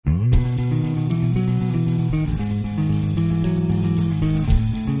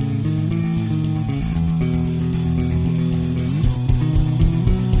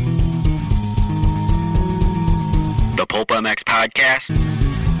podcast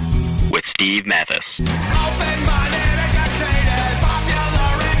with Steve Matthes.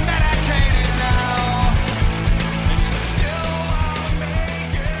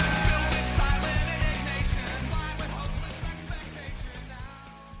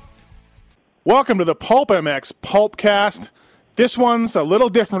 Welcome to the Pulp MX Pulpcast. This one's a little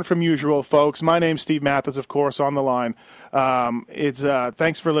different from usual, folks. My name's Steve Matthes, of course, on the line.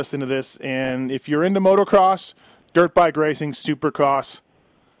 Thanks for listening to this. And if you're into motocross, dirt bike racing, supercross,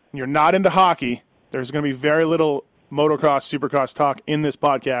 and you're not into hockey, there's going to be very little motocross, supercross talk in this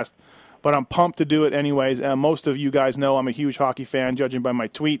podcast. But I'm pumped to do it anyways. Most of you guys know I'm a huge hockey fan, judging by my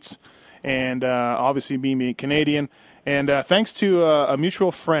tweets, and obviously being a Canadian. And thanks to a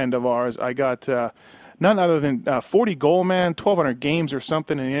mutual friend of ours, I got none other than 40 goal man, 1,200 games or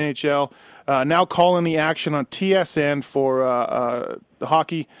something in the NHL. Now calling the action on TSN for the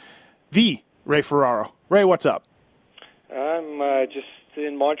hockey, the Ray Ferraro. Ray, what's up? I'm just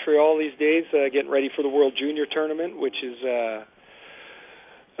in Montreal these days, getting ready for the World Junior Tournament, which is a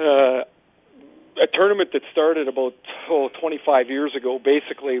tournament that started about 25 years ago,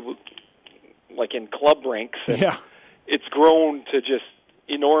 basically like in club ranks. And yeah. It's grown to just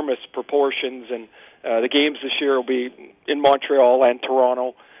enormous proportions, and the games this year will be in Montreal and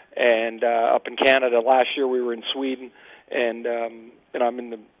Toronto, and up in Canada. Last year we were in Sweden, and I'm in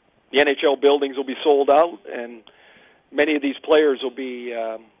the NHL buildings will be sold out, and many of these players will be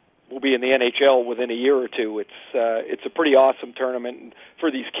in the NHL within a year or two. It's a pretty awesome tournament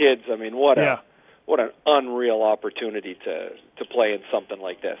for these kids. I mean, what an unreal opportunity to play in something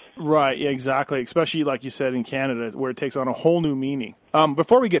like this. Right, yeah, exactly. Especially, like you said, in Canada, where it takes on a whole new meaning.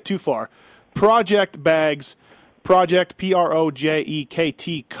 Before we get too far, Project Bags, Project,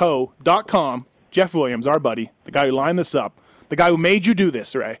 Projekt Co.com. Jeff Williams, our buddy, the guy who lined this up, the guy who made you do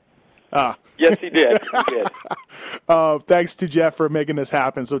this, Ray. Yes, he did. He did. Thanks to Jeff for making this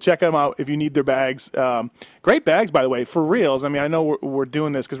happen. So check them out if you need their bags. Great bags, by the way, for reals. I mean, I know we're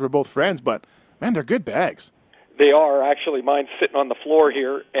doing this because we're both friends, but man, they're good bags. They are. Actually, mine's sitting on the floor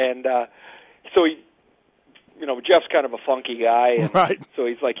here. And so, Jeff's kind of a funky guy. And right. So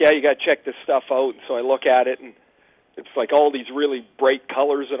he's like, yeah, you got to check this stuff out. And so I look at it, and it's like all these really bright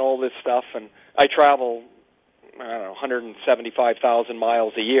colors and all this stuff. And I travel, 175,000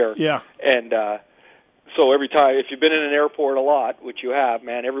 miles a year. Yeah. And so every time, if you've been in an airport a lot, which you have,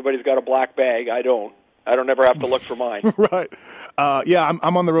 man, everybody's got a black bag. I don't ever have to look for mine. Right. Yeah,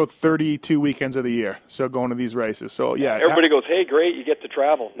 I'm on the road 32 weekends of the year, so going to these races. So, yeah. Everybody goes, hey, great, you get to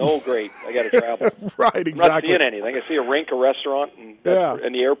travel. No, great, I got to travel. Right, exactly. I'm not seeing anything. I see a rink, a restaurant, and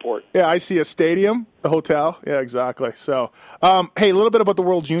the airport. Yeah, I see a stadium, a hotel. Yeah, exactly. So, hey, a little bit about the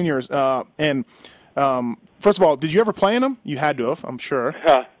World Juniors. First of all, did you ever play in them? You had to have, I'm sure.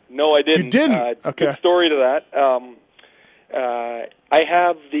 No, I didn't. You didn't? Okay. Good story to that. I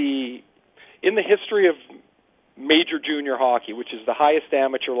have in the history of major junior hockey, which is the highest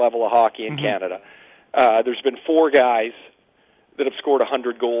amateur level of hockey in Canada, there's been 4 guys that have scored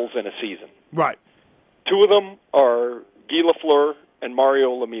 100 goals in a season. Right. 2 of them are Guy Lafleur and Mario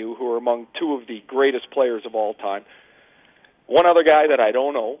Lemieux, who are among 2 of the greatest players of all time. One other guy that I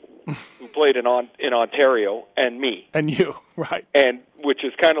don't know, who played in Ontario, and me. And you, right. And which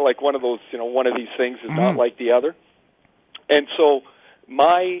is kind of like one of those, one of these things is not like the other. And so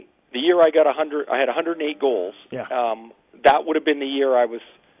the year I got 100, I had 108 goals. Yeah. That would have been the year I would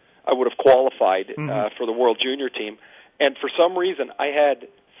have qualified for the World Junior team. And for some reason, I had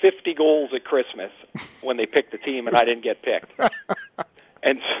 50 goals at Christmas when they picked the team, and I didn't get picked.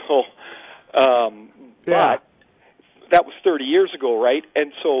 And so, but that was 30 years ago, right?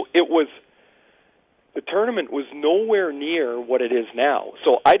 And so the tournament was nowhere near what it is now.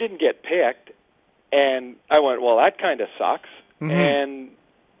 So I didn't get picked, and I went, well, that kind of sucks. And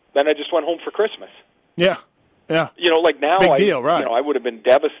then I just went home for Christmas. Yeah, yeah. Like now, big deal, right? I would have been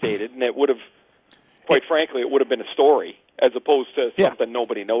devastated, and it would have, quite frankly, it would have been a story as opposed to something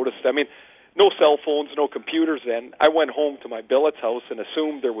nobody noticed. I mean, no cell phones, no computers then. I went home to my billet's house and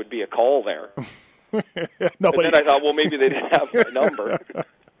assumed there would be a call there. Nobody. And then I thought, well, maybe they didn't have my number.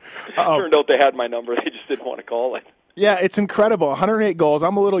 Turned out they had my number. They just didn't want to call it. Yeah, it's incredible. 108 goals.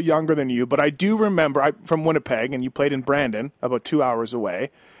 I'm a little younger than you, but I do remember, I'm from Winnipeg, and you played in Brandon, about 2 hours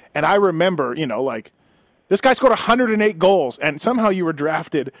away. And I remember, this guy scored 108 goals, and somehow you were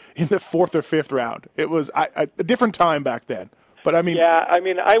drafted in the 4th or 5th round. It was a different time back then. But I mean, yeah,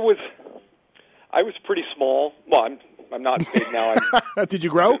 I was pretty small. Well, I'm not big now. Did you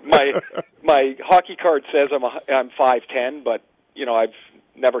grow? My hockey card says I'm 5'10", but I've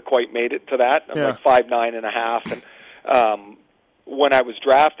never quite made it to that. I'm like 5'9.5", and when I was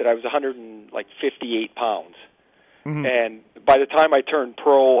drafted, I was 158 pounds. And by the time I turned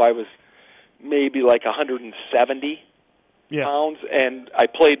pro, I was maybe like 170 pounds, and I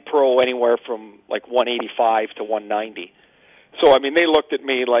played pro anywhere from like 185 to 190. So, I mean, they looked at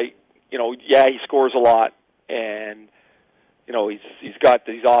me like, he scores a lot, and, he's got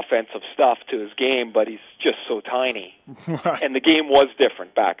these offensive stuff to his game, but he's just so tiny. Right. And the game was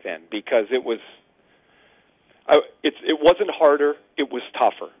different back then because it wasn't harder, it was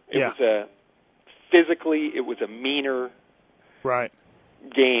tougher. Physically, it was a meaner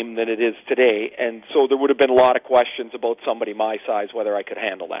game than it is today, and so there would have been a lot of questions about somebody my size, whether I could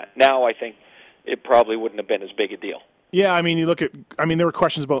handle that. Now I think it probably wouldn't have been as big a deal. Yeah, I mean, there were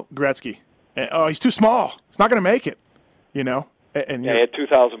questions about Gretzky. Oh, he's too small. He's not going to make it, And he had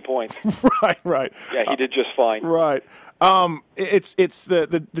 2,000 points. Right. Yeah, he did just fine. Right. It's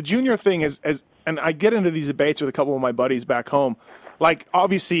the junior thing is, and I get into these debates with a couple of my buddies back home. Like,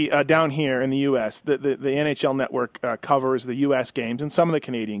 obviously, down here in the U.S., the NHL Network covers the U.S. games and some of the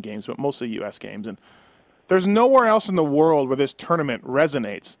Canadian games, but mostly U.S. games. And there's nowhere else in the world where this tournament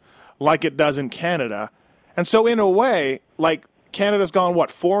resonates like it does in Canada. And so, in a way, like, Canada's gone,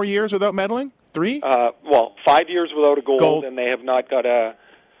 4 years without medaling? 3? 5 years without a gold. And they have not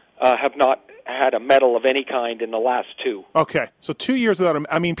had a medal of any kind in the last 2. Okay, so 2 years without a...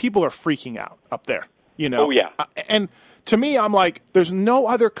 I mean, people are freaking out up there, Oh, yeah. And to me, I'm like, there's no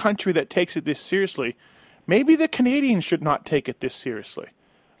other country that takes it this seriously. Maybe the Canadians should not take it this seriously.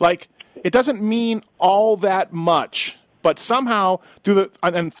 Like, it doesn't mean all that much, but somehow,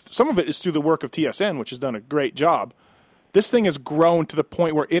 and some of it is through the work of TSN, which has done a great job, this thing has grown to the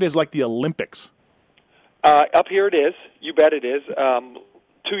point where it is like the Olympics. Up here it is. You bet it is.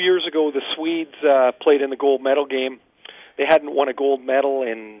 2 years ago, the Swedes played in the gold medal game. They hadn't won a gold medal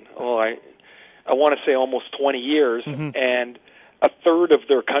in, I want to say almost 20 years, and a third of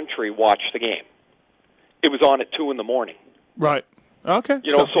their country watched the game. It was on at 2 a.m. Right. Okay.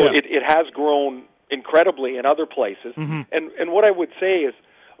 It has grown incredibly in other places. And what I would say is,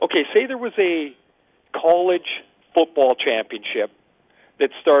 say there was a college football championship that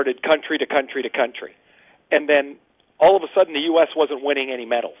started country to country to country, and then all of a sudden the U.S. wasn't winning any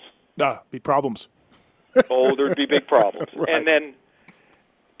medals. Be problems. There'd be big problems. Right. And then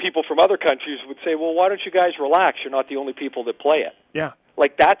people from other countries would say, well, why don't you guys relax? You're not the only people that play it. Yeah.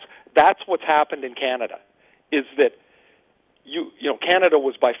 Like, that's what's happened in Canada, is that Canada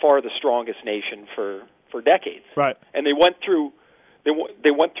was by far the strongest nation for decades. Right. And they went through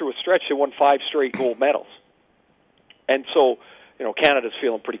a stretch. They won 5 straight gold medals. And so, Canada's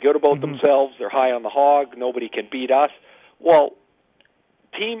feeling pretty good about themselves. They're high on the hog. Nobody can beat us. Well,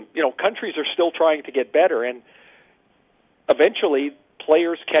 countries are still trying to get better, and eventually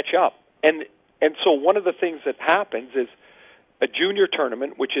players catch up. And so one of the things that happens is a junior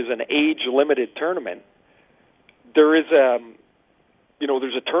tournament, which is an age-limited tournament, there is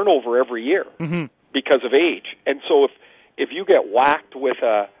there's a turnover every year because of age. And so if you get whacked with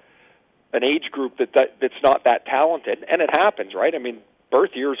an age group that's not that talented, and it happens, right? I mean,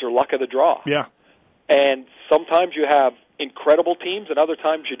 birth years are luck of the draw. Yeah. And sometimes you have incredible teams, and other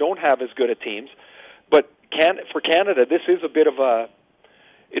times you don't have as good a teams. But for Canada, this is a bit of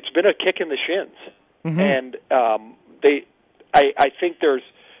it's been a kick in the shins. And I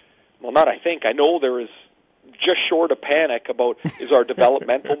think I know there is just short of panic about, is our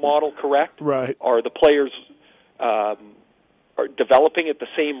developmental model correct? Right. Are the players are developing at the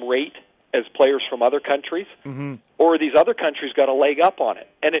same rate as players from other countries? Or are these other countries got a leg up on it?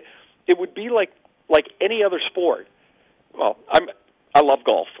 And it would be like any other sport. Well, I love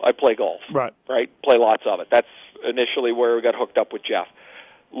golf. I play golf. Right. Play lots of it. That's initially where we got hooked up with Jeff.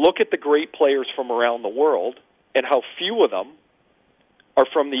 Look at the great players from around the world and how few of them are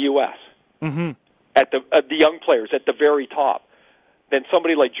from the U.S. At the young players at the very top. Then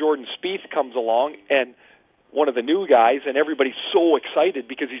somebody like Jordan Spieth comes along, and one of the new guys, and everybody's so excited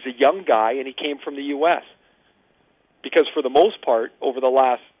because he's a young guy and he came from the U.S. Because for the most part, over the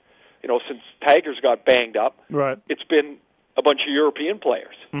last, since Tigers got banged up, it's been a bunch of European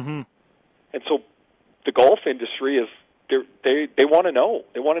players. And so the golf industry is, they want to know.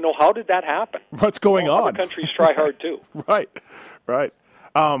 They want to know, how did that happen? What's going on? Other countries try hard too. Right.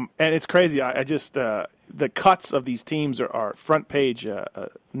 And it's crazy. I just the cuts of these teams are front page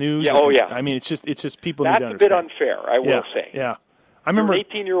news. Yeah. I mean, it's just people That's need to understand. That's a bit unfair, I will say. Yeah. I remember you're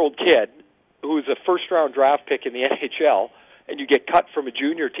an 18-year-old kid who's a first-round draft pick in the NHL, and you get cut from a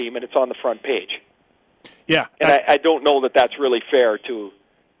junior team, and it's on the front page. Yeah. And I don't know that that's really fair to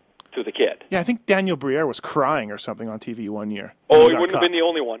the kid. Yeah, I think Daniel Briere was crying or something on TV one year. Oh, he wouldn't have been the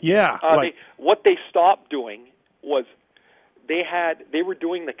only one. Yeah. What they stopped doing was they were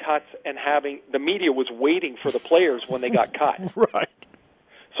doing the cuts and the media was waiting for the players when they got cut. Right.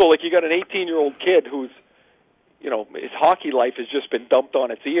 So, like, you got an 18-year-old kid who's, his hockey life has just been dumped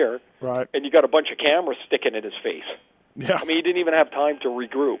on its ear, right? And you got a bunch of cameras sticking in his face. Yeah. I mean, he didn't even have time to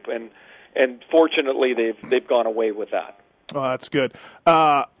regroup, and fortunately, they've gone away with that. Oh, that's good.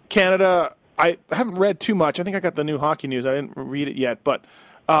 Canada, I haven't read too much. I think I got the new hockey news. I didn't read it yet, but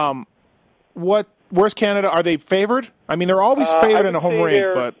where's Canada? Are they favored? I mean, they're always favored in a home rink,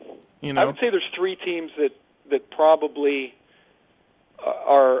 but I would say there's three teams that probably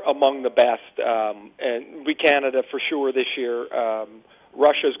are among the best, and Canada for sure this year.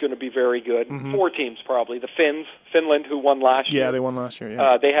 Russia's going to be very good. Mm-hmm. Four teams probably. The Finland, who won last year. Yeah, they won last year.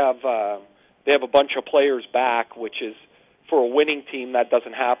 Yeah. They have a bunch of players back, which is for a winning team that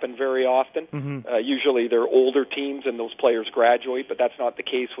doesn't happen very often. Mm-hmm. Usually they're older teams and those players graduate, but that's not the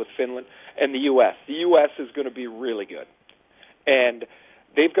case with Finland and the U.S. The U.S. is going to be really good, and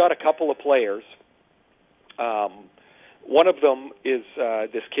they've got a couple of players. One of them is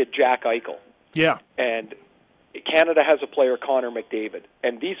this kid, Jack Eichel. Yeah. And Canada has a player, Connor McDavid.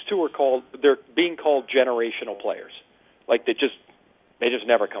 And these two they're being called generational players. Like, they just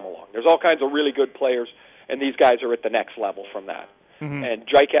never come along. There's all kinds of really good players, and these guys are at the next level from that. Mm-hmm. And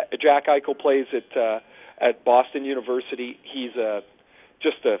Jack Eichel plays at Boston University. He's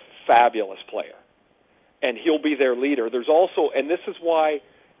just a fabulous player. And he'll be their leader. There's also, and this is why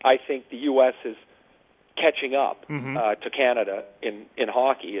I think the U.S. is catching up to Canada in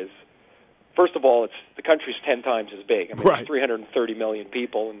hockey is, first of all, the country's 10 times as big. I mean, right. There's 330 million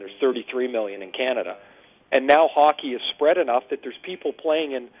people, and there's 33 million in Canada. And now hockey is spread enough that there's people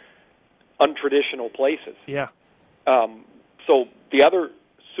playing in untraditional places. Yeah. So the other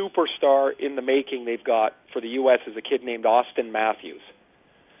superstar in the making they've got for the U.S. is a kid named Austin Matthews.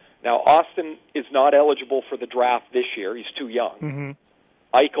 Now, Austin is not eligible for the draft this year. He's too young. Mm-hmm.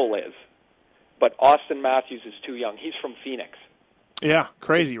 Eichel is. But Austin Matthews is too young. He's from Phoenix. Yeah,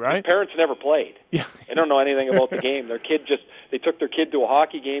 crazy, right? His parents never played. Yeah. They don't know anything about the game. They took their kid to a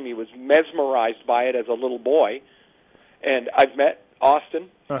hockey game. He was mesmerized by it as a little boy. And I've met Austin.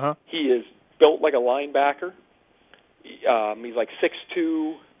 Uh-huh. He is built like a linebacker. He's like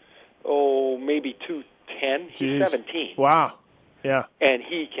 6'2", maybe 210. He's 17. Wow. Yeah. And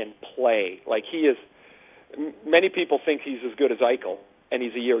he can play. Like, he is. Many people think he's as good as Eichel, and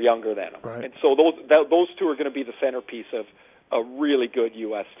he's a year younger than him. Right. And so those two are going to be the centerpiece of a really good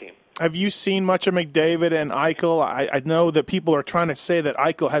U.S. team. Have you seen much of McDavid and Eichel? I know that people are trying to say that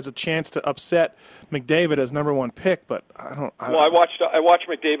Eichel has a chance to upset McDavid as number one pick, but I don't. I watched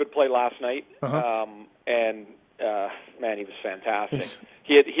McDavid play last night, uh-huh. and man, he was fantastic.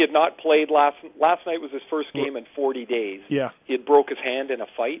 He had not played last night. Was his first game in 40 days. Yeah, he had broke his hand in a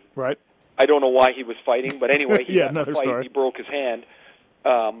fight. Right. I don't know why he was fighting, but anyway, he got in a fight. Story. He broke his hand,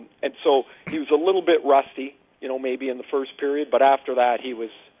 and so he was a little bit rusty. Maybe in the first period, but after that he was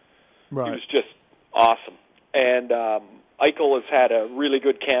just awesome. And Eichel has had a really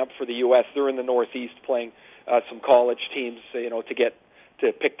good camp for the U.S. They're in the Northeast playing some college teams,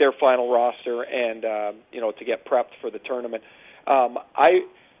 to pick their final roster and to get prepped for the tournament. I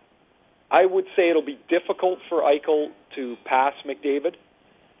would say it'll be difficult for Eichel to pass McDavid.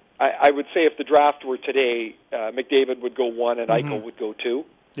 I would say if the draft were today, McDavid would go 1 and Eichel would go 2.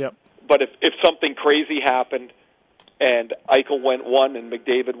 Yep. But if something crazy happened and Eichel went 1 and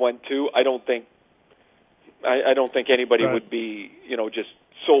McDavid went 2, I don't think anybody would be, just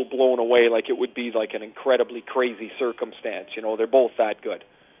so blown away like it would be like an incredibly crazy circumstance. They're both that good.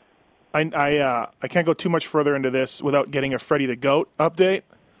 I can't go too much further into this without getting a Freddie the Goat update.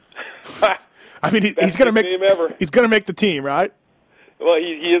 I mean, he's going to make the team, right? Well,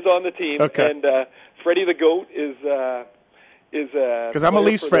 he is on the team, okay. And Freddie the Goat is because I'm a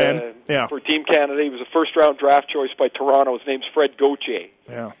Leafs fan. For Team Canada, he was a first-round draft choice by Toronto. His name's Fred Gauthier.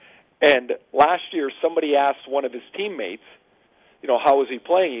 Yeah. And last year, somebody asked one of his teammates, how was he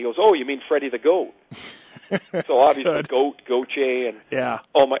playing? He goes, "Oh, you mean Freddie the Goat?" So obviously, Gauthier, and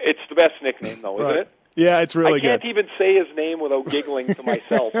it's the best nickname though, isn't it? Yeah, it's really good. I can't even say his name without giggling to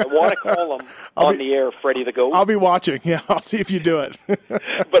myself. I want to call him on the air Freddie the Goat. I'll be watching. Yeah, I'll see if you do it.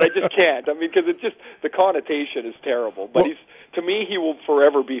 But I just can't. I mean, because the connotation is terrible. But to me, he will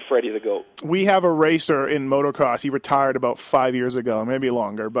forever be Freddie the Goat. We have a racer in motocross. He retired about 5 years ago, maybe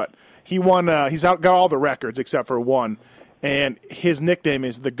longer. But he won. He's got all the records except for one, and his nickname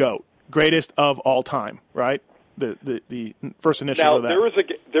is the Goat, greatest of all time. Right. The first initials of that. Now,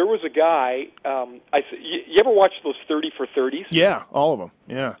 there was a guy, you ever watch those 30 for 30s? Yeah, all of them,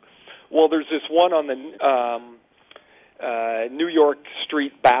 yeah. Well, there's this one on the New York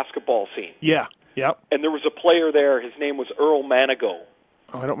street basketball scene. Yeah. Yep. And there was a player there. His name was Earl Manigault.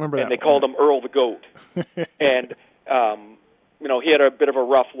 Oh, I don't remember that. And they called him Earl the Goat. And, he had a bit of a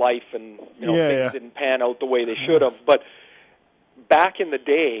rough life, and things didn't pan out the way they should have. But back in the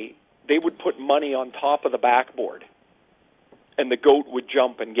day, they would put money on top of the backboard, and the goat would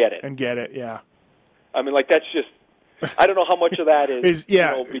jump and get it. Yeah. I mean, that's just, I don't know how much of that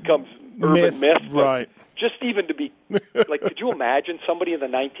becomes urban myth. But right. Just even to be, could you imagine somebody in the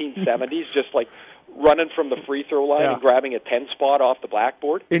 1970s just, running from the free throw line and grabbing a 10 spot off the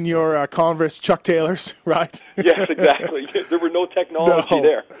blackboard? In your Converse Chuck Taylors, right? Yes, exactly. There were no technology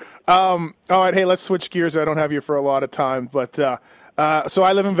there. All right, hey, let's switch gears. I don't have you for a lot of time. But so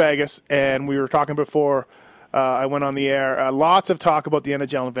I live in Vegas, and we were talking before I went on the air. Lots of talk about the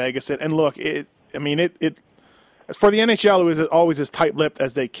NHL in Vegas. And look, as for the NHL, it was always as tight-lipped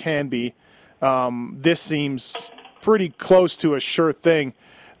as they can be. This seems pretty close to a sure thing.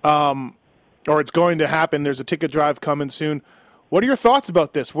 Or it's going to happen. There's a ticket drive coming soon. What are your thoughts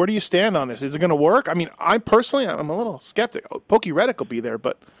about this? Where do you stand on this? Is it going to work? I mean, I'm a little skeptic. Pokey Reddick will be there,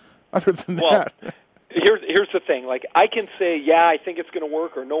 but other than that. Here's the thing. I can say, yeah, I think it's going to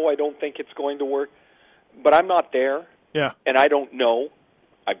work, or no, I don't think it's going to work. But I'm not there. Yeah. And I don't know.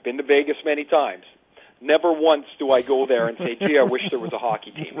 I've been to Vegas many times. Never once do I go there and say, gee, I wish there was a hockey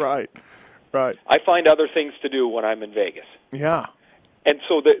team. Right. I find other things to do when I'm in Vegas. Yeah. And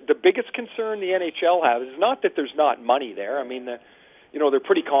so the biggest concern the NHL has is not that there's not money there. I mean, they're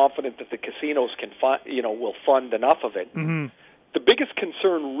pretty confident that the casinos will fund enough of it. Mm-hmm. The biggest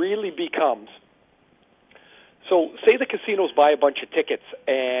concern really becomes, so say the casinos buy a bunch of tickets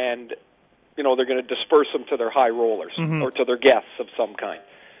and, they're going to disperse them to their high rollers or to their guests of some kind.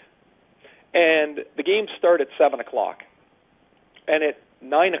 And the games start at 7 o'clock. And at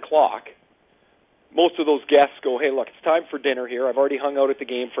 9 o'clock, most of those guests go, hey, look, it's time for dinner here. I've already hung out at the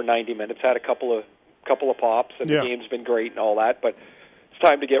game for 90 minutes, had a couple of pops, and the game's been great and all that, but it's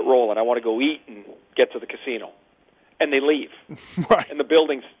time to get rolling. I want to go eat and get to the casino. And they leave. Right. And the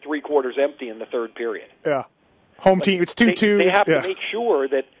building's three-quarters empty in the third period. Yeah. Home team, it's 2-2. They have to make sure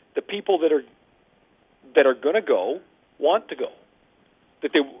that the people that are going to go want to go,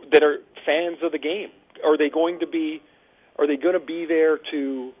 that are fans of the game. Are they going to be there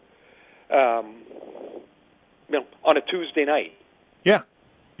to on a Tuesday night? Yeah.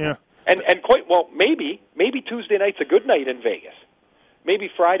 And quite well, maybe Tuesday night's a good night in Vegas. Maybe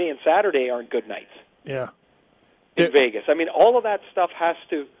Friday and Saturday aren't good nights. Yeah. In Vegas. I mean, all of that stuff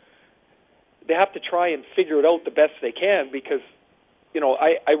they have to try and figure it out the best they can, because,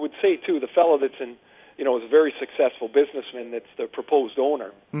 I would say too, the fellow that's is a very successful businessman that's the proposed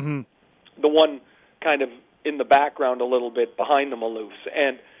owner. Mm-hmm. The one kind of in the background a little bit, behind them aloof,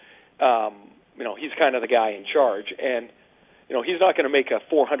 and he's kind of the guy in charge, and he's not going to make a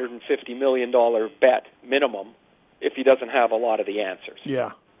 $450 million bet minimum if he doesn't have a lot of the answers.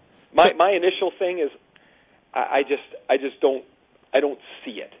 Yeah. My initial thing is, I just don't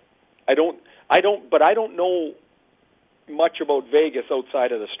see it. I don't know much about Vegas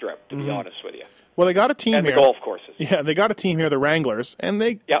outside of the Strip, to be honest with you. Well, they got a team and here. the golf courses. Yeah, they got a team here, the Wranglers, and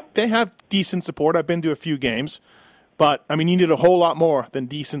they have decent support. I've been to a few games, but I mean, you need a whole lot more than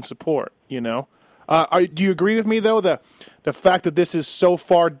decent support. Do you agree with me though? The fact that this is so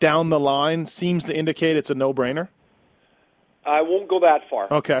far down the line seems to indicate it's a no-brainer. I won't go that far.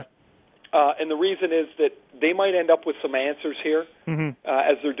 Okay. And the reason is that they might end up with some answers here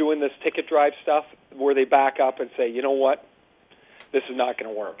as they're doing this ticket drive stuff, where they back up and say, you know what, this is not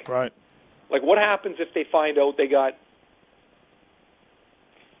going to work. Right. What happens if they find out they got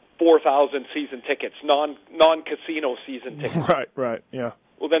 4,000 season tickets, non-casino season tickets? Right, yeah.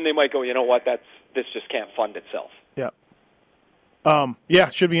 Well, then they might go, you know what, this just can't fund itself. Yeah.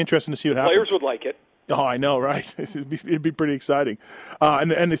 Should be interesting to see what happens. Players would like it. Oh, I know, right? It'd be pretty exciting.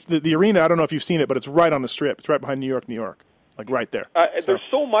 And it's the arena. I don't know if you've seen it, but it's right on the Strip. It's right behind New York, right there. There's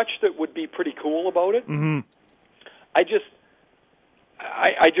so much that would be pretty cool about it. Mm-hmm. I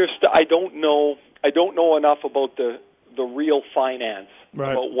don't know. I don't know enough about the real finance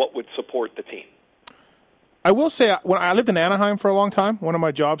about what would support the team. I will say, when I lived in Anaheim for a long time, one of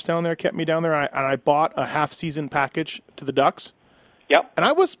my jobs down there kept me down there, and I bought a half-season package to the Ducks. Yep. And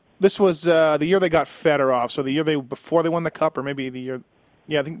this was the year they got Ferarro, so the year before they won the Cup, or maybe the year,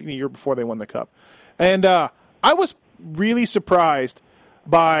 I think the year before they won the Cup. And I was really surprised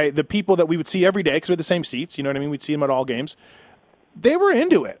by the people that we would see every day, because we had the same seats, you know what I mean? We'd see them at all games. They were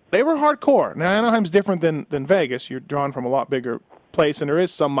into it. They were hardcore. Now, Anaheim's different than Vegas. You're drawn from a lot bigger place, and there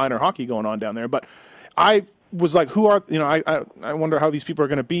is some minor hockey going on down there. But I was like, I wonder how these people are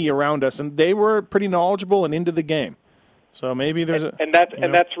going to be around us. And they were pretty knowledgeable and into the game. So maybe there's and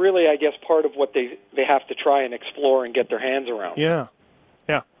that's really, I guess, part of what they have to try and explore and get their hands around. Yeah.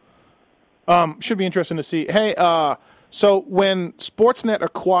 Should be interesting to see. Hey, so when Sportsnet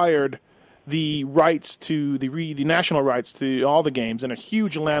acquired the rights to the national rights to all the games in a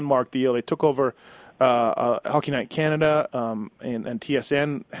huge landmark deal, they took over Hockey Night Canada, and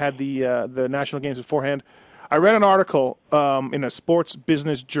TSN had the national games beforehand. I read an article in a sports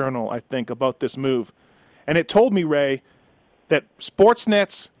business journal, I think, about this move, and it told me, Ray, that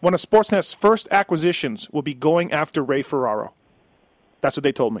one of Sportsnet's first acquisitions will be going after Ray Ferraro. That's what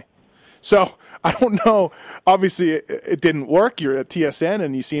they told me. So I don't know. Obviously, it didn't work. You're at TSN,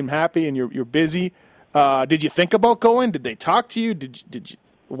 and you seem happy, and you're busy. Did you think about going? Did they talk to you? Did you?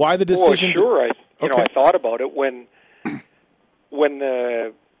 Why the decision? Well, sure. I thought about it when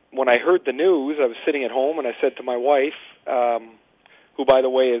I heard the news. I was sitting at home, and I said to my wife, who, by the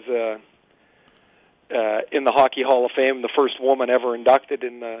way, is in the Hockey Hall of Fame, the first woman ever inducted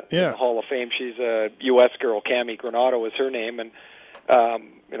in the Hall of Fame. She's a U.S. girl. Cami Granato is her name, and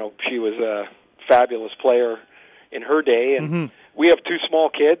she was a fabulous player in her day. And we have two small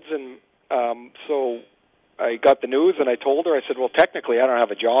kids, and so I got the news, and I told her, I said, well, technically, I don't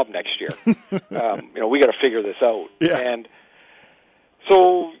have a job next year. We got to figure this out. Yeah. And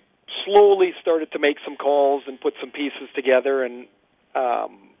so slowly started to make some calls and put some pieces together, and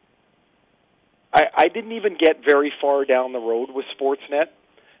I didn't even get very far down the road with Sportsnet.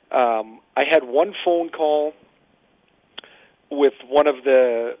 I had one phone call with one of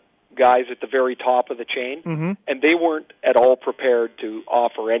the guys at the very top of the chain, and they weren't at all prepared to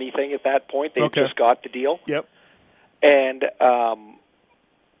offer anything at that point. They just got the deal. Yep. And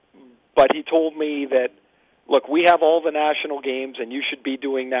but he told me that, look, we have all the national games, and you should be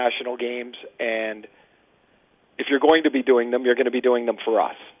doing national games, and if you're going to be doing them, you're going to be doing them for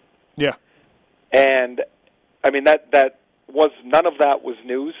us. Yeah. And I mean that was, none of that was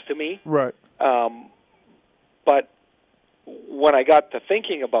news to me. Right. But when I got to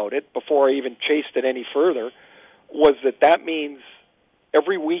thinking about it, before I even chased it any further, was that means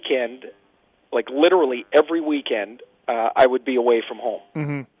every weekend, like literally every weekend, I would be away from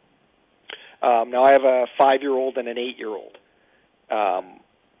home. Now I have a 5-year-old and an 8-year-old.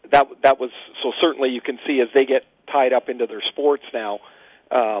 That was, so certainly you can see as they get tied up into their sports now,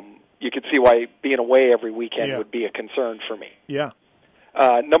 you can see why being away every weekend would be a concern for me. Yeah.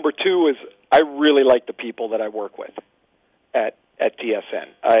 Number two is I really like the people that I work with at TSN.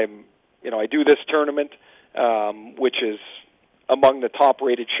 I do this tournament, which is among the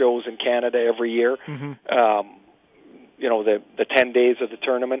top-rated shows in Canada every year. The 10 days of the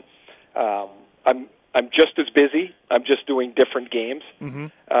tournament. I'm just as busy. I'm just doing different games,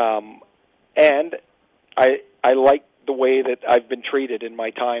 and I like the way that I've been treated in my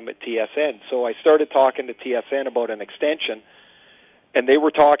time at TSN. So I started talking to TSN about an extension, and they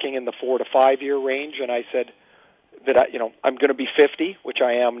were talking in the 4 to 5 year range, and I said that I'm going to be 50, which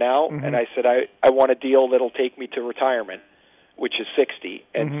I am now, and I said I want a deal that'll take me to retirement, which is 60.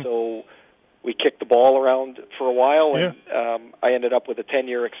 And so we kicked the ball around for a while, and I ended up with a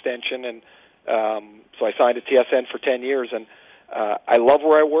 10-year extension, and so I signed at TSN for 10 years, and I love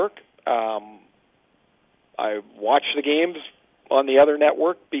where I work. I watch the games on the other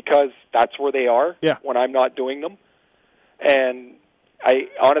network because that's where they are when I'm not doing them. And I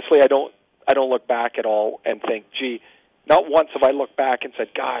don't look back at all and think, gee, not once have I looked back and said,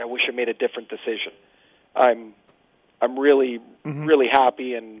 God, I wish I made a different decision. I'm really really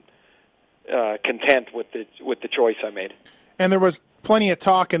happy and content with the choice I made. And there was plenty of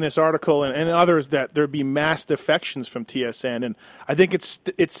talk in this article and others that there'd be mass defections from TSN, and I think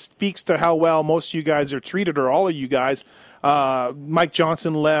it speaks to how well most of you guys are treated, or all of you guys. Mike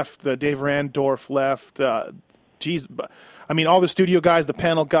Johnson left, Dave Randorf left. All the studio guys, the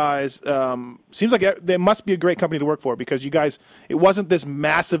panel guys. Seems like they must be a great company to work for, because you guys, it wasn't this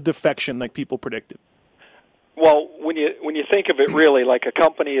massive defection like people predicted. Well, when you think of it, really, like a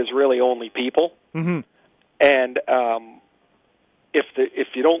company is really only people, and if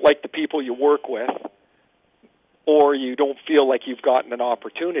you don't like the people you work with, or you don't feel like you've gotten an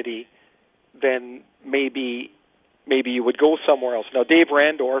opportunity, then maybe you would go somewhere else. Now, Dave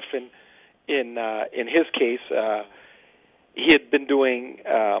Randorf, in his case, he had been doing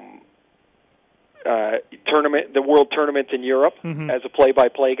the World Tournament in Europe as a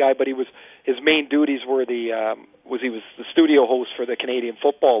play-by-play guy, but his main duties were he was the studio host for the Canadian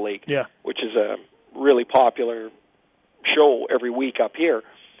Football League, which is a really popular show every week up here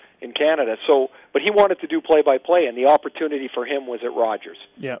in Canada. So, but he wanted to do play-by-play, and the opportunity for him was at Rogers.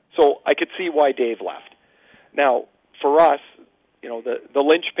 Yeah. So I could see why Dave left. Now, for us, the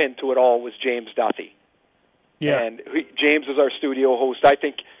linchpin to it all was James Duthie. Yeah. And James is our studio host. I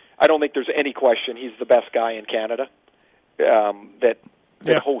don't think there's any question he's the best guy in Canada that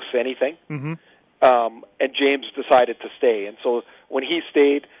hosts anything. Mm-hmm. And James decided to stay. And so when he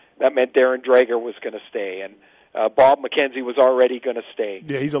stayed, that meant Darren Dreger was going to stay. And Bob McKenzie was already going to stay.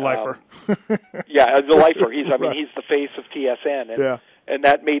 Yeah, he's a lifer. Yeah, as a lifer. He's the face of TSN. And, and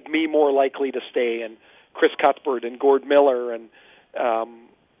that made me more likely to stay. And Chris Cuthbert and Gord Miller. And,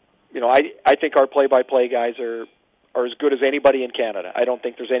 I think our play-by-play guys are as good as anybody in Canada. I don't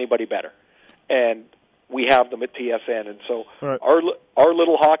think there's anybody better. And we have them at TSN. And so our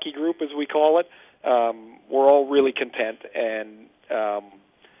little hockey group, as we call it, we're all really content, and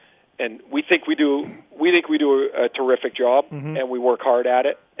we think we do a terrific job, and we work hard at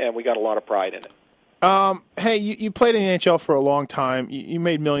it, and we got a lot of pride in it. Hey, you played in the NHL for a long time. You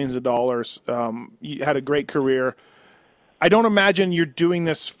made millions of dollars. You had a great career. I don't imagine you're doing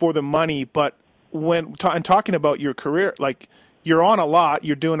this for the money, but when talking about your career, like, you're on a lot.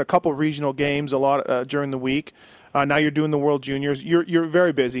 You're doing a couple regional games a lot during the week. Now you're doing the World Juniors. You're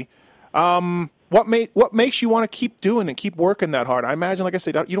very busy. What makes you want to keep doing and keep working that hard? I imagine, like I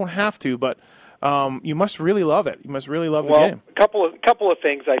said, you don't have to, but you must really love it. You must really love the game. A couple of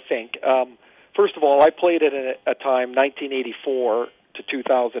things, I think. First of all, I played at a time, 1984 to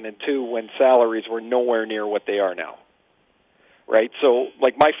 2002, when salaries were nowhere near what they are now. Right? So,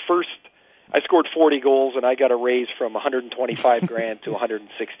 like, I scored 40 goals, and I got a raise from $125 grand to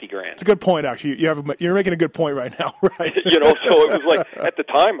 $160 grand. It's a good point, actually. You're making a good point right now, right? So it was like, at the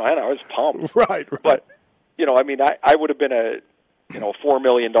time, man, I was pumped. Right. But, I would have been a $4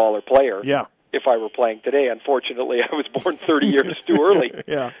 million player if I were playing today. Unfortunately, I was born 30 years too early.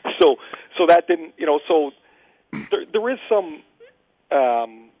 Yeah. So that didn't, so there is some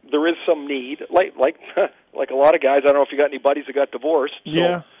need, like a lot of guys. I don't know if you got any buddies that got divorced. So,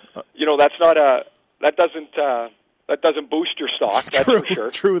 yeah. That doesn't boost your stock. That's True, for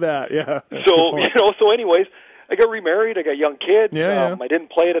sure. True that. Yeah. So anyways, I got remarried. I got young kids. Yeah. I didn't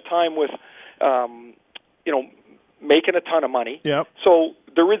play at a time with, making a ton of money. Yeah. So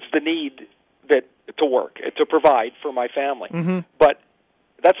there is the need to work, to provide for my family. Mm-hmm. But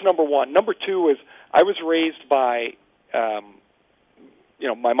that's number one. Number two is I was raised by,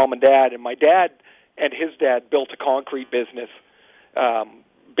 my mom and dad, and my dad and his dad built a concrete business.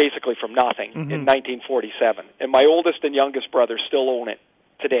 Basically from nothing in 1947. And my oldest and youngest brothers still own it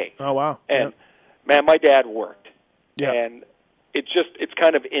today. Oh, wow. And, man, my dad worked. Yeah. And it's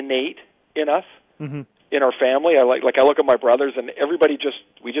kind of innate in us, in our family. I look at my brothers, and everybody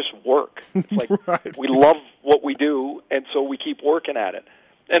we just work. It's like right. We love what we do, and so we keep working at it.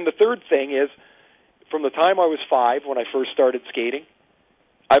 And the third thing is, from the time I was 5, when I first started skating,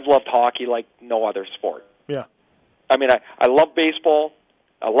 I've loved hockey like no other sport. Yeah. I mean, I love baseball.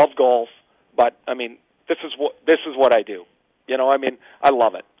 I love golf, but this is what I do. I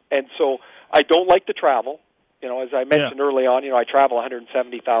love it, and so I don't like to travel. As I mentioned early on, I travel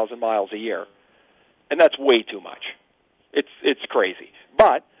 170,000 miles a year, and that's way too much. It's crazy.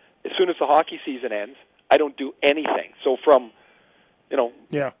 But as soon as the hockey season ends, I don't do anything. So from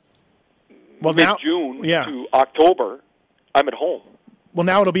mid-June to October, I'm at home. Well,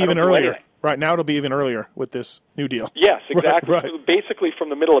 now it'll be even earlier. Anything. Right, now it'll be even earlier with this new deal. Yes, exactly. Right. So basically, from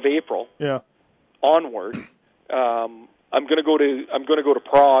the middle of April onward, I'm going to go to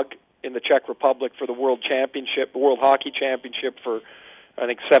Prague in the Czech Republic for the World Hockey Championship for I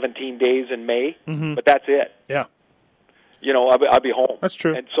think 17 days in May. Mm-hmm. But that's it. Yeah. I'll be home. That's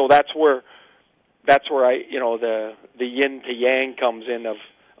true. And so that's where I the yin to yang comes in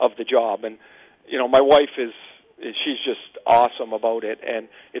of the job. And my wife she's just awesome about it, and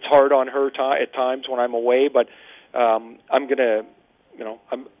it's hard on her at times when I'm away. But I'm gonna,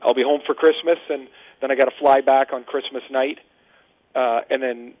 I'll be home for Christmas, and then I got to fly back on Christmas night, and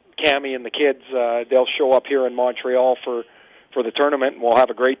then Cammie and the kids they'll show up here in Montreal for the tournament, and we'll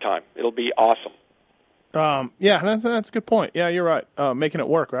have a great time. It'll be awesome. That's a good point. Yeah, you're right. Making it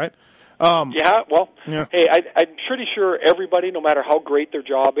work, right? Hey, I'm pretty sure everybody, no matter how great their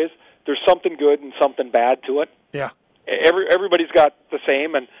job is, there's something good and something bad to it. Yeah. Everybody's got the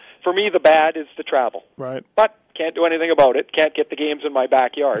same, and for me, the bad is the travel. Right. But can't do anything about it. Can't get the games in my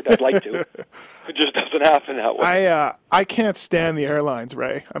backyard. I'd like to. It just doesn't happen that way. I can't stand the airlines,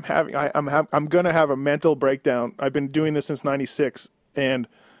 Ray. I'm going to have a mental breakdown. I've been doing this since '96, and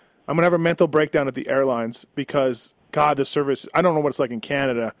I'm going to have a mental breakdown at the airlines because, God, the service. I don't know what it's like in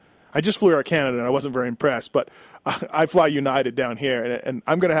Canada. I just flew Air Canada, and I wasn't very impressed. But I fly United down here, and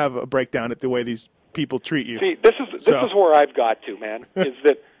I'm going to have a breakdown at the way these people treat you. See, this is where I've got to, man, is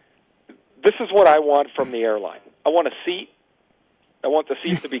that this is what I want from the airline. I want a seat. I want the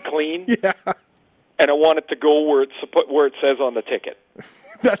seat to be clean. Yeah. and I want it to go where it says on the ticket.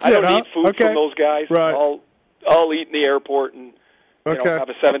 That's I don't it, need food from those guys. Right. I'll eat in the airport and have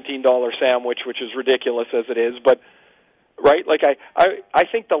a $17 sandwich, which is ridiculous as it is. But right, like I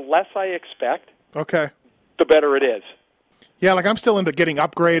think the less I expect, the better it is. Yeah, like I'm still into getting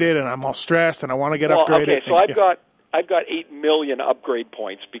upgraded, and I'm all stressed, and I want to get upgraded. Okay, so I've got 8 million upgrade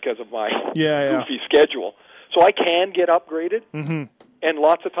points because of my goofy schedule. So I can get upgraded, and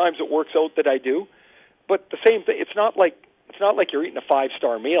lots of times it works out that I do. But the same thing, it's not like you're eating a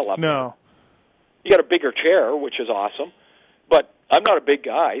 5-star meal up there. You got a bigger chair, which is awesome. But I'm not a big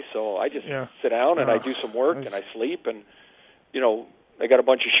guy, so I just sit down and I do some work and I sleep, and I got a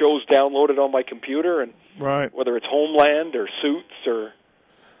bunch of shows downloaded on my computer, and whether it's Homeland or Suits or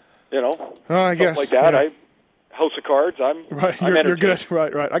stuff like that. House of Cards. I'm You're good.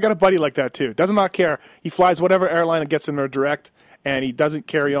 Right. I got a buddy like that too. Does not care. He flies whatever airline and gets in there direct, and he doesn't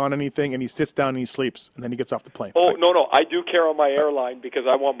carry on anything, and he sits down and he sleeps, and then he gets off the plane. Oh, no, I do care on my airline because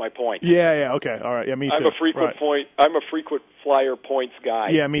I want my points. Yeah, okay, all right, yeah, me too. I'm a frequent flyer points guy.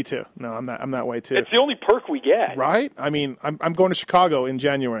 Yeah, me too. No, I'm that way too. It's the only perk we get. Right? I mean, I'm going to Chicago in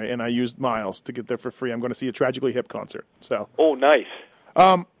January, and I used miles to get there for free. I'm going to see a Tragically Hip concert. So. Oh, nice.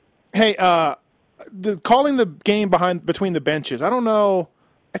 Hey, calling the game between the benches. I don't know.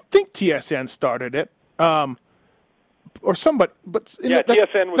 I think TSN started it. Or somebody, but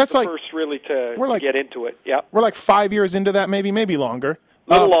TSN was the first really to get into it. Yeah, we're like 5 years into that, maybe longer.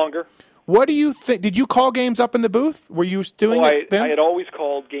 A little longer. What do you think? Did you call games up in the booth? Were you doing it then? I had always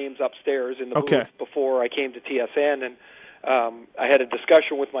called games upstairs in the booth before I came to TSN, and I had a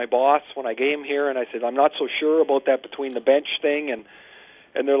discussion with my boss when I came here, and I said, I'm not so sure about that between the bench thing,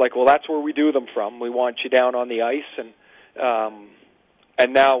 and they're like, well, that's where we do them from. We want you down on the ice, and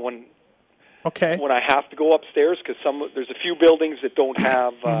now when I have to go upstairs, because there's a few buildings that don't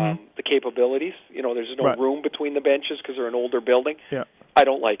have the capabilities. There's no room between the benches because they're an older building. Yeah. I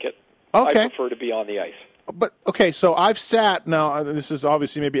don't like it. I prefer to be on the ice. But, so I've sat, now this is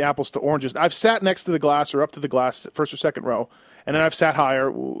obviously maybe apples to oranges. I've sat next to the glass or up to the glass, first or second row, and then I've sat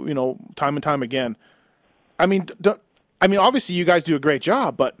higher, time and time again. I mean, obviously you guys do a great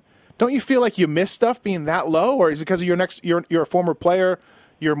job, but don't you feel like you miss stuff being that low, or is it because you're a former player,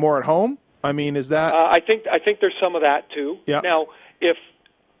 you're more at home? I mean, is that? I think there's some of that too. Yeah. Now, if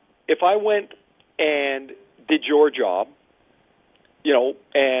I went and did your job,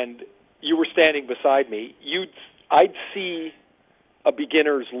 and you were standing beside me, I'd see a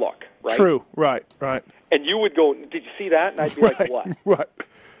beginner's look, right? True. Right. And you would go, "Did you see that?" And I'd be like, "What? Right.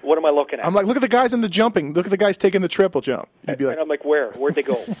 What am I looking at?" I'm like, "Look at the guys in the jumping. Look at the guys taking the triple jump." You'd be like, and I'm like, "Where? Where'd they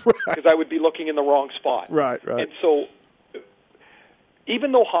go?" Because I would be looking in the wrong spot. Right. And so,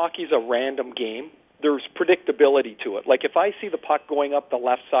 even though hockey's a random game, there's predictability to it. Like if I see the puck going up the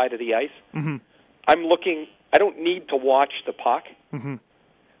left side of the ice, I'm looking. I don't need to watch the puck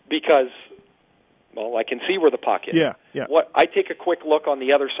because, I can see where the puck is. Yeah. I take a quick look on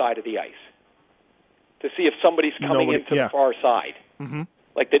the other side of the ice to see if somebody's coming into the far side,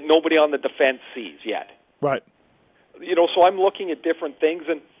 like that nobody on the defense sees yet. Right. So I'm looking at different things,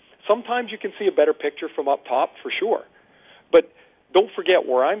 and sometimes you can see a better picture from up top for sure. But don't forget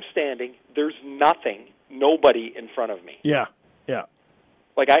where I'm standing, there's nobody in front of me. Yeah.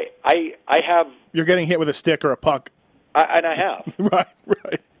 Like I have... You're getting hit with a stick or a puck. And I have.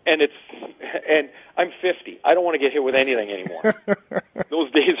 Right. And I'm 50. I don't want to get hit with anything anymore.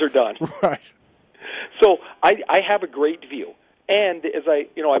 Those days are done. Right. So I have a great view. And as I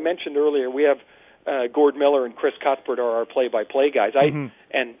mentioned earlier, we have Gord Miller and Chris Cuthbert are our play-by-play guys.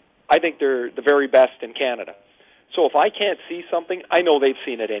 And I think they're the very best in Canada. So if I can't see something, I know they've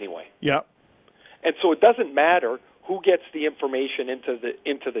seen it anyway. Yeah. And so it doesn't matter who gets the information into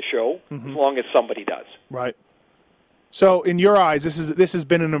the show, as long as somebody does. Right. So in your eyes, this has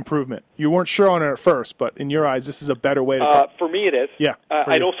been an improvement. You weren't sure on it at first, but in your eyes, this is a better way to. For me, it is. Yeah.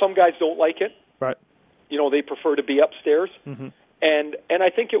 I know some guys don't like it. Right. They prefer to be upstairs, and I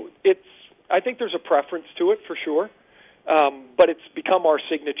think I think there's a preference to it for sure, but it's become our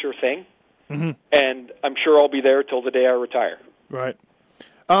signature thing. And I'm sure I'll be there till the day I retire. Right.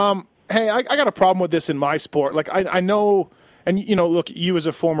 Hey, I got a problem with this in my sport. Like, I know, and, look, you as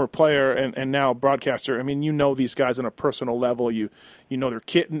a former player and now broadcaster, I mean, these guys on a personal level. You know their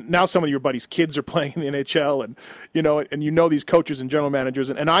kid. Now some of your buddies' kids are playing in the NHL, and these coaches and general managers.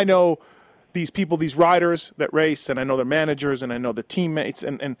 And I know these people, these riders that race, and I know their managers, and I know the teammates.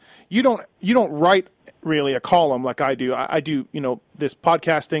 And you don't write really a column like I do. I do, this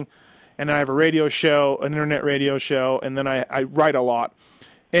podcasting. And I have a radio show, an internet radio show, and then I write a lot.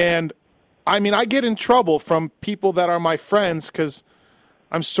 And, I mean, I get in trouble from people that are my friends because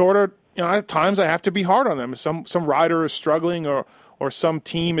I'm sort of at times I have to be hard on them. Some rider is struggling or some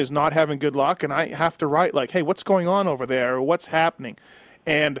team is not having good luck, and I have to write like, hey, what's going on over there? Or what's happening?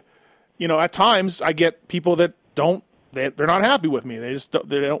 And, at times I get people that they're not happy with me. They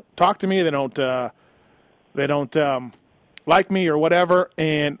don't talk to me. They don't like me or whatever.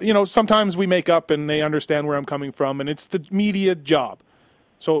 And, sometimes we make up and they understand where I'm coming from, and it's the media job.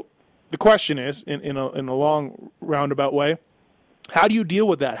 So the question is, in a long roundabout way, how do you deal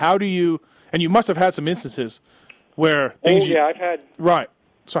with that? How do you, and you must have had some instances where things. Oh, yeah, I've had. Right.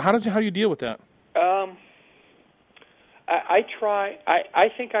 So how do you deal with that? I try. I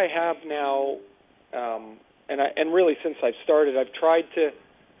think I have now, and really since I've started, I've tried to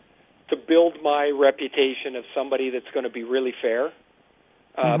build my reputation of somebody that's going to be really fair,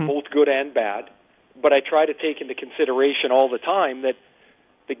 both good and bad. But I try to take into consideration all the time that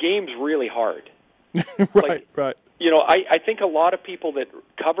the game's really hard. Right. I think a lot of people that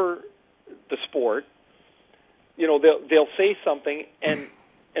cover the sport, they'll say something, and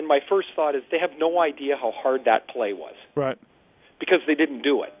my first thought is they have no idea how hard that play was. Right. Because they didn't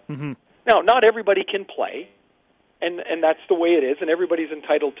do it. Mm-hmm. Now, not everybody can play, and that's the way it is, and everybody's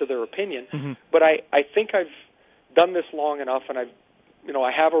entitled to their opinion. Mm-hmm. But I think I've done this long enough, and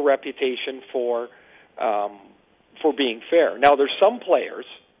I have a reputation for being fair. Now, there's some players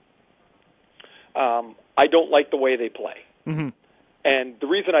I don't like the way they play. Mm-hmm. And the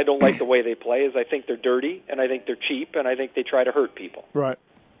reason I don't like the way they play is I think they're dirty, and I think they're cheap, and I think they try to hurt people. Right.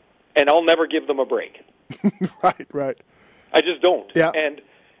 And I'll never give them a break. Right. I just don't. Yeah.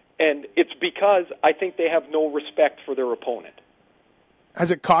 And it's because I think they have no respect for their opponent. Has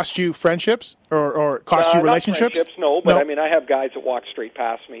it cost you friendships or cost you relationships? Not friendships, no. But, I have guys that walk straight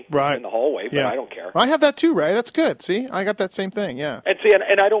past me in the hallway, but I don't care. I have that too, Ray. That's good. See, I got that same thing, yeah. And see,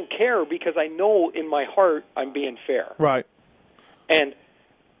 and I don't care because I know in my heart I'm being fair. Right. And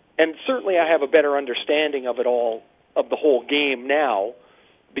certainly I have a better understanding of it all, of the whole game now,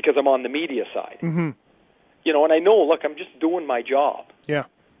 because I'm on the media side. Mm-hmm. And I know, look, I'm just doing my job. Yeah.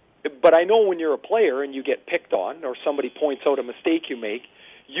 But I know when you're a player and you get picked on or somebody points out a mistake you make,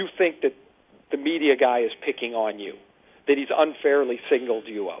 you think that the media guy is picking on you, that he's unfairly singled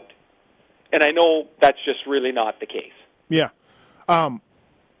you out. And I know that's just really not the case. Yeah.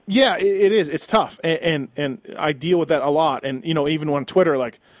 Yeah, it is. It's tough. And I deal with that a lot. And, even on Twitter,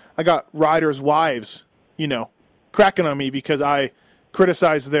 like, I got riders' wives, cracking on me because I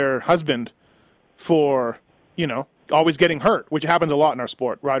criticize their husband for, always getting hurt, which happens a lot in our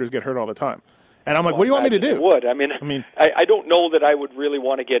sport. Riders get hurt all the time. And I'm like, what do you want me to do? I don't know that I would really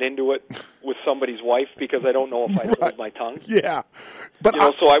want to get into it with somebody's wife because I don't know if I'd hold my tongue. Yeah. But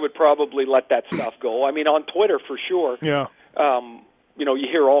so I would probably let that stuff go. On Twitter for sure. Yeah. You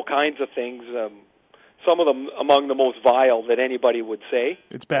hear all kinds of things, some of them among the most vile that anybody would say.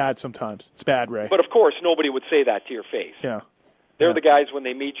 It's bad sometimes. It's bad, Ray. But, of course, nobody would say that to your face. Yeah. They're the guys, when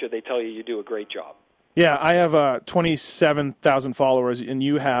they meet you, they tell you do a great job. Yeah, I have 27,000 followers, and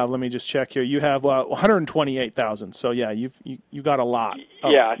you have, let me just check here, you have 128,000. So, yeah, you got a lot.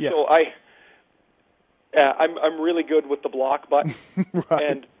 So I'm really good with the block button. Right.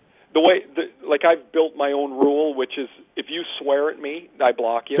 And the way, I've built my own rule, which is if you swear at me, I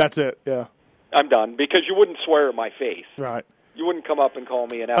block you. That's it, yeah. I'm done, because you wouldn't swear at my face. Right. You wouldn't come up and call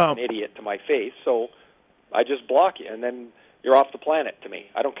me an effing idiot to my face, so I just block you, and then you're off the planet to me.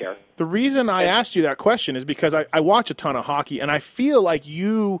 I don't care. The reason I asked you that question is because I watch a ton of hockey, and I feel like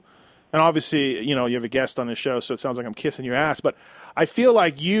you, and obviously, you have a guest on this show, so it sounds like I'm kissing your ass, but I feel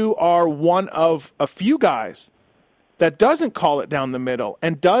like you are one of a few guys that doesn't call it down the middle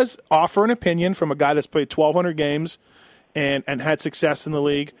and does offer an opinion from a guy that's played 1,200 games and had success in the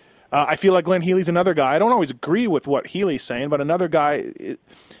league. I feel like Glenn Healy's another guy. I don't always agree with what Healy's saying, but another guy.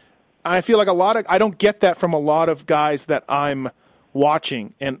 I feel like I don't get that from a lot of guys that I'm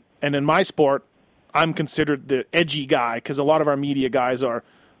watching. And in my sport, I'm considered the edgy guy because a lot of our media guys are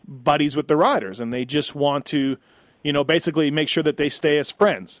buddies with the riders, and they just want to, basically make sure that they stay as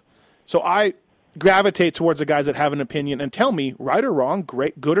friends. So I gravitate towards the guys that have an opinion and tell me, right or wrong,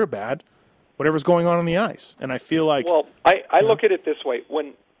 great, good or bad, whatever's going on the ice. And I feel like... Well, I look at it this way.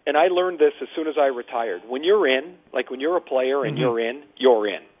 And I learned this as soon as I retired. When you're in, like when you're a player and you're in, you're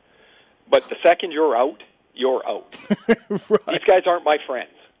in. But the second you're out, you're out. Right. These guys aren't my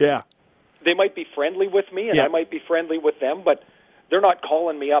friends. Yeah. They might be friendly with me, and I might be friendly with them, but they're not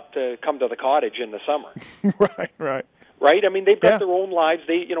calling me up to come to the cottage in the summer. Right. Right? They've got their own lives.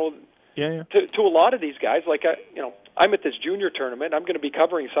 They, to a lot of these guys, like, I'm at this junior tournament. I'm going to be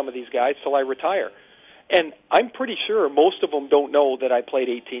covering some of these guys till I retire. And I'm pretty sure most of them don't know that I played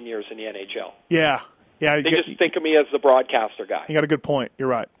 18 years in the NHL. Yeah. They just think of me as the broadcaster guy. You got a good point. You're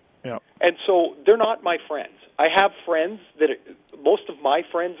right. Yeah. And so they're not my friends. I have friends most of my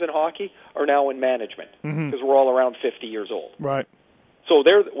friends in hockey are now in management because we're all around 50 years old. Right. So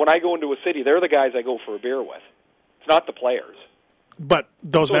when I go into a city, they're the guys I go for a beer with. It's not the players. But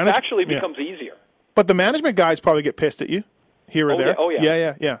those so it actually becomes easier. But the management guys probably get pissed at you here or there.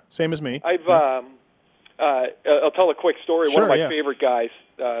 Yeah. Yeah. Same as me. I'll tell a quick story. Sure, one of my favorite guys,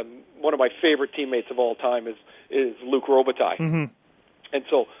 one of my favorite teammates of all time is Luke Robitaille. And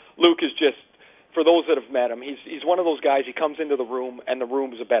so Luke is just, for those that have met him, he's one of those guys. He comes into the room, and the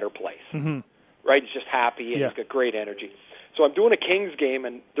room is a better place. Right? He's just happy, and he's got great energy. So I'm doing a Kings game,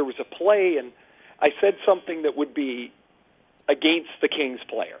 and there was a play, and I said something that would be against the Kings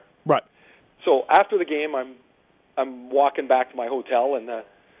player. Right. So after the game, I'm walking back to my hotel in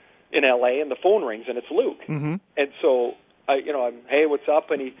LA, and the phone rings, and it's Luke. And so I'm, hey, what's up?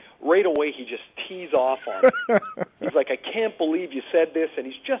 And right away he just tees off on it. He's like, I can't believe you said this, and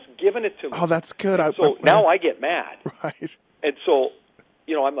he's just giving it to me. Oh, that's good. Now I get mad. Right. And so,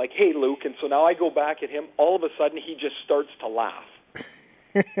 I'm like, hey, Luke, and so now I go back at him. All of a sudden, he just starts to laugh.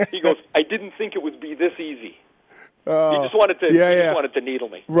 He goes, I didn't think it would be this easy. He just wanted to needle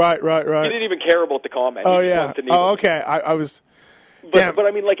me. Right. He didn't even care about the comment. Oh, he just wanted to needle me. Okay. I was... But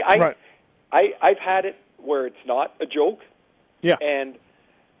I mean, like, I've had it where it's not a joke. Yeah. And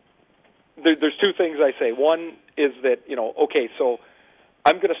there's two things I say. One is that, okay, so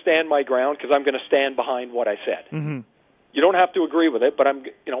I'm going to stand my ground because I'm going to stand behind what I said. You don't have to agree with it, but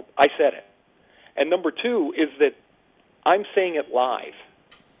I said it. And number two is that I'm saying it live.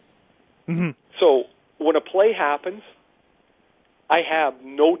 So when a play happens, I have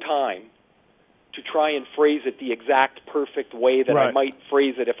no time to try and phrase it the exact perfect way that I might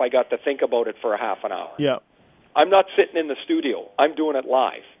phrase it if I got to think about it for a half an hour. Yeah. I'm not sitting in the studio. I'm doing it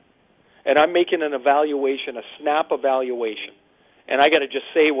live. And I'm making an evaluation, a snap evaluation. And I got to just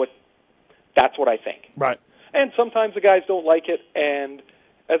say that's what I think. Right. And sometimes the guys don't like it. And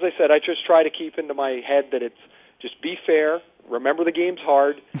as I said, I just try to keep into my head that it's just be fair, remember the game's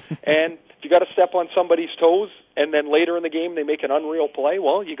hard, and if you got to step on somebody's toes and then later in the game they make an unreal play,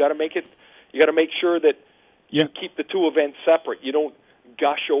 well, you got to make sure that you keep the two events separate. You don't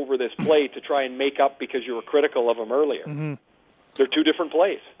gush over this play to try and make up because you were critical of them earlier. They're two different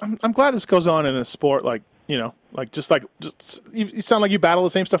plays. I'm glad this goes on in a sport you sound like you battle the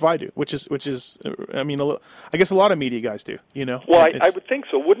same stuff I do, which is I mean, I guess a lot of media guys do, Well, I would think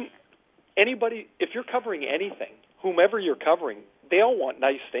so. Wouldn't anybody, if you're covering anything, whomever you're covering, they all want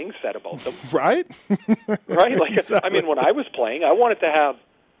nice things said about them. Right? Right? Like, Exactly. I mean, when I was playing, I wanted to have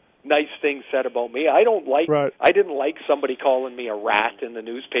nice things said about me. I didn't like somebody calling me a rat in the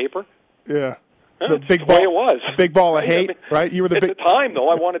newspaper. Yeah. The big ball, way it was. Big ball of hate, right? You were at the time, though,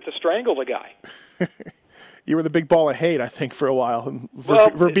 I wanted to strangle the guy. You were the big ball of hate, I think, for a while. And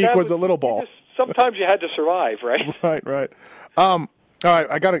Verbeek was the little ball. Sometimes you had to survive, right? Right. All right,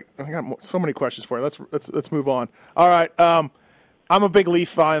 I got so many questions for you. Let's move on. All right, I'm a big Leaf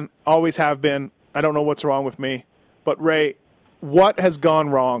fan, always have been. I don't know what's wrong with me, but Ray, what has gone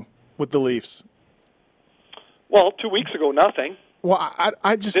wrong with the Leafs? Well, 2 weeks ago, nothing. Well,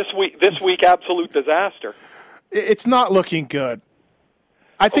 I just this week, absolute disaster. It's not looking good.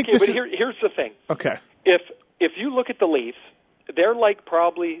 I think here's the thing. Okay. If you look at the Leafs, they're like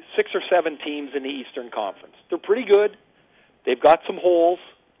probably 6 or 7 teams in the Eastern Conference. They're pretty good. They've got some holes.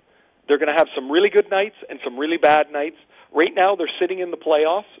 They're going to have some really good nights and some really bad nights. Right now, they're sitting in the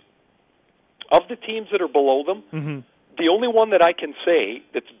playoffs. Of the teams that are below them, the only one that I can say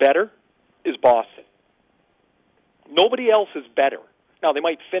that's better is Boston. Nobody else is better. Now, they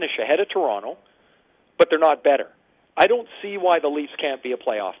might finish ahead of Toronto, but they're not better. I don't see why the Leafs can't be a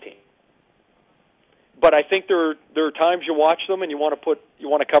playoff team. But I think there are times you watch them and you want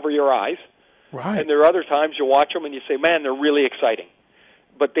to cover your eyes. Right. And there are other times you watch them and you say, man, they're really exciting.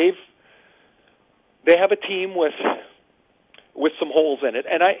 But they have a team with some holes in it,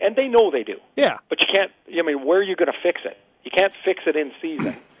 and they know they do. Yeah. But you can't. I mean, where are you going to fix it? You can't fix it in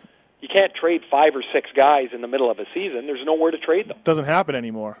season. You can't trade 5 or 6 guys in the middle of a season. There's nowhere to trade them. Doesn't happen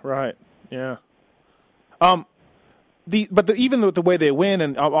anymore. Right. Yeah. Even with the way they win,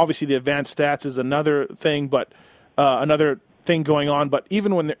 and obviously the advanced stats is another thing, but another thing going on. But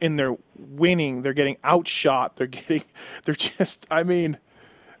even when they're in their winning, they're getting outshot. They're just. I mean,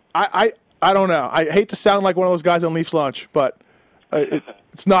 I don't know. I hate to sound like one of those guys on Leafs Lunch, but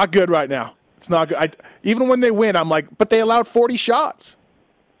it's not good right now. It's not good. Even when they win, I'm like, but they allowed 40 shots.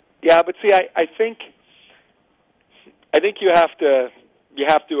 Yeah, but see, I think you have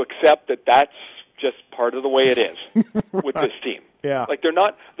to accept that that's just part of the way it is with this team. Yeah, like they're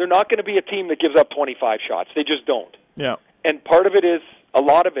not going to be a team that gives up 25 shots. They just don't. Yeah, and part of it is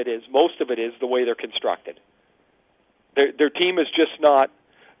most of it is the way they're constructed. Their team is just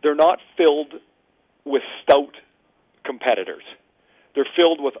they're not filled with stout competitors. They're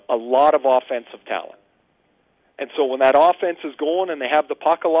filled with a lot of offensive talent. And so when that offense is going and they have the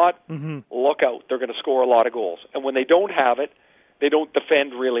puck a lot, look out. They're going to score a lot of goals. And when they don't have it, they don't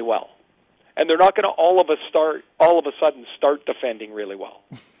defend really well. And they're not going to all of a sudden start defending really well.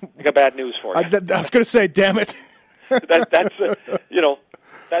 I got bad news for you. I was going to say, damn it. That's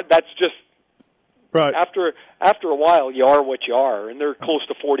just right. After a while, you are what you are, and they're close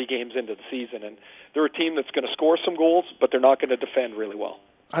to 40 games into the season, and they're a team that's going to score some goals, but they're not going to defend really well.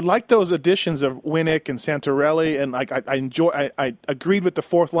 I like those additions of Winnick and Santorelli, and I agreed with the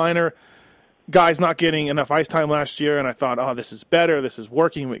fourth liner. Guys not getting enough ice time last year, and I thought, oh, this is better, this is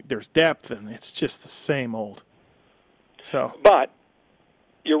working, there's depth, and it's just the same old. But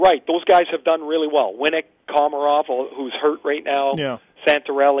you're right, those guys have done really well. Winnick, Komarov, who's hurt right now,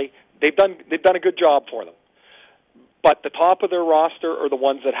 Santorelli, they've done a good job for them. But the top of their roster are the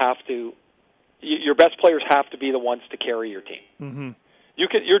ones that have to. Your best players have to be the ones to carry your team. Mm-hmm.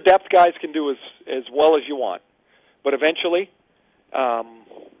 Your depth guys can do as well as you want, but eventually,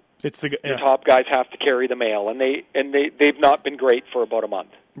 your top guys have to carry the mail, and they've not been great for about a month.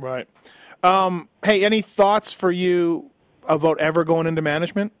 Right. Hey, any thoughts for you about ever going into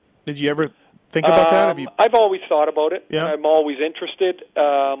management? Did you ever think about that? I've always thought about it. Yeah. I'm always interested,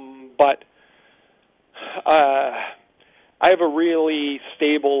 but I have a really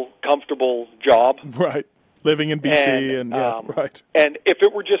stable, comfortable job. Right. Living in BC right. And if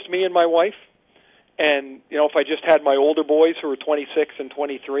it were just me and my wife, and if I just had my older boys who were 26 and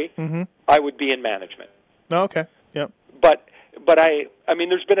 23, I would be in management. Oh, okay. Yep. But I mean,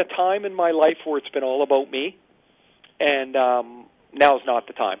 there's been a time in my life where it's been all about me, and now's not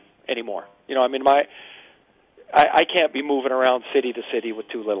the time anymore. I mean, I can't be moving around city to city with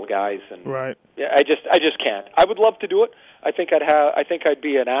two little guys, and right. Yeah, I just can't. I would love to do it. I think I'd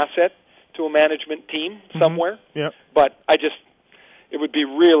be an asset to a management team somewhere. Yeah. But it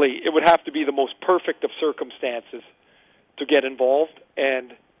would have to be the most perfect of circumstances to get involved,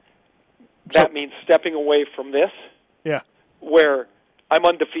 and that means stepping away from this. Yeah. Where I'm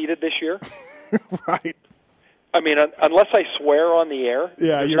undefeated this year. Right. I mean, unless I swear on the air,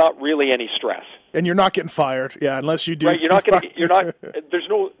 there's not really any stress. And you're not getting fired, unless you do. Right,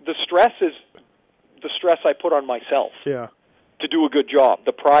 the stress is the stress I put on myself. Yeah. To do a good job,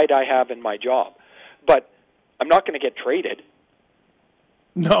 the pride I have in my job. But I'm not going to get traded.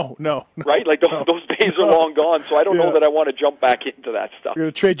 No. Right? Like those days are long gone, so I don't know that I want to jump back into that stuff. They're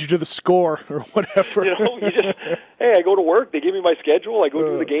going to trade you to the Score or whatever. I go to work, they give me my schedule, I go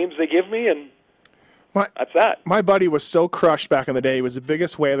do the games they give me, and that's that. My buddy was so crushed back in the day. He was the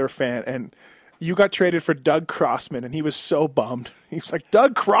biggest Whaler fan, and you got traded for Doug Crossman, and he was so bummed. He was like,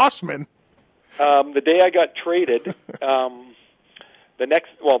 Doug Crossman? The day I got traded, the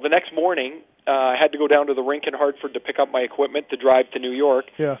next morning, I had to go down to the rink in Hartford to pick up my equipment to drive to New York.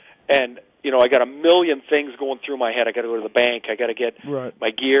 Yeah. And, I got a million things going through my head. I got to go to the bank. I got to get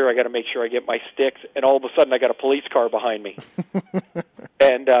my gear. I got to make sure I get my sticks. And all of a sudden, I got a police car behind me.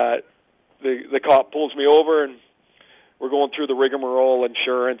 And the cop pulls me over, and we're going through the rigmarole,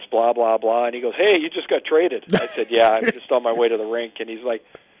 insurance, blah, blah, blah. And he goes, "Hey, you just got traded." I said, "Yeah, I'm just on my way to the rink." And he's like,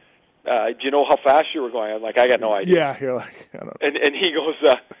 "Do you know how fast you were going?" I'm like, "I got no idea." Yeah, you're like, I don't know. And he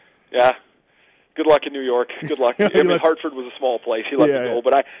goes, "Yeah, good luck in New York. Good luck." I mean, Hartford was a small place. He let me go,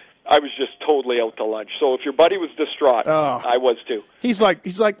 but I was just totally out to lunch. So if your buddy was distraught, I was too. He's like,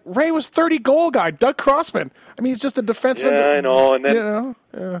 Ray was 30-goal guy, Doug Crossman. I mean, he's just a defenseman. Yeah, I know. And then,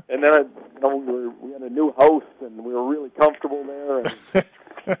 and then we had a new house, and we were really comfortable there.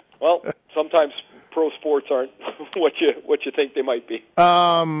 And, well, sometimes pro sports aren't what you think they might be.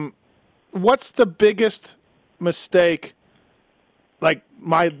 What's the biggest mistake? Like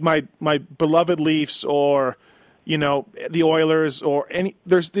my beloved Leafs, or the Oilers, or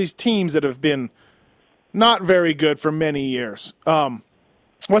there's these teams that have been not very good for many years.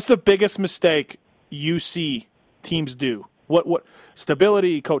 What's the biggest mistake you see teams do? What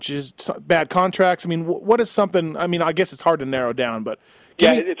stability, coaches, bad contracts? I mean, what is something? I mean, I guess it's hard to narrow down, but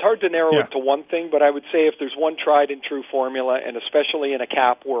it's hard to narrow it to one thing. But I would say if there's one tried and true formula, and especially in a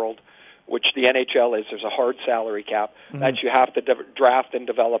cap world, which the NHL is, there's a hard salary cap, that you have to draft and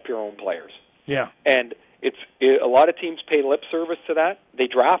develop your own players. Yeah. And a lot of teams pay lip service to that. They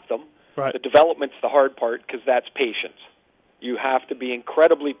draft them. Right. The development's the hard part because that's patience. You have to be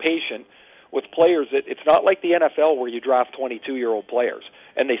incredibly patient with players. It's not like the NFL where you draft 22-year-old players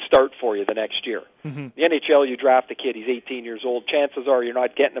and they start for you the next year. Mm-hmm. The NHL, you draft a kid, he's 18 years old. Chances are you're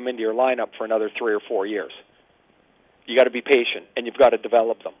not getting him into your lineup for another 3 or 4 years. you got to be patient, and you've got to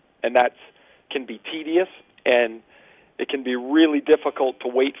develop them. And that can be tedious, and it can be really difficult to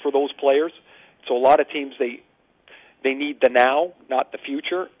wait for those players. So a lot of teams, they need the now, not the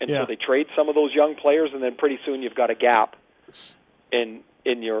future, and so they trade some of those young players, and then pretty soon you've got a gap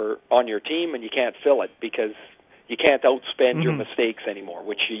on your team, and you can't fill it because you can't outspend your mistakes anymore,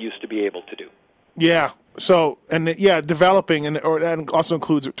 which you used to be able to do. Yeah. So, developing, and that also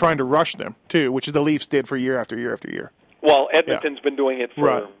includes trying to rush them too, which the Leafs did for year after year after year. Well, Edmonton's been doing it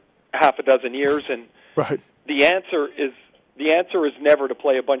for half a dozen years, and the answer is never to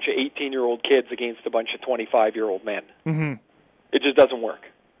play a bunch of 18-year-old kids against a bunch of 25-year-old men. Mm-hmm. It just doesn't work.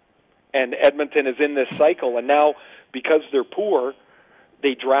 And Edmonton is in this cycle, and now because they're poor,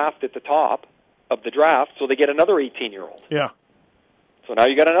 they draft at the top of the draft, so they get another 18-year-old. Yeah. So now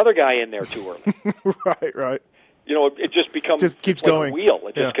you got another guy in there too early. Right. You know, it just becomes keeps like going. a wheel.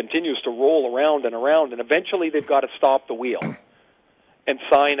 It just continues to roll around and around, and eventually they've got to stop the wheel and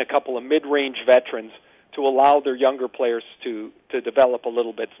sign a couple of mid-range veterans to allow their younger players to develop a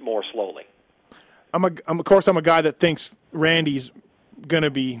little bit more slowly. I'm a guy that thinks Randy's going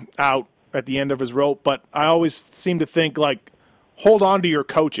to be out at the end of his rope, but I always seem to think, like, hold on to your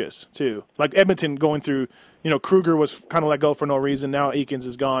coaches, too. Like Edmonton going through, Kruger was kind of let go for no reason. Now Eakins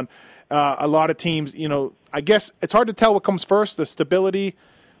is gone. A lot of teams, I guess it's hard to tell what comes first, the stability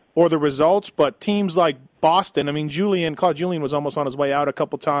or the results, but teams like Boston, I mean, Claude Julien was almost on his way out a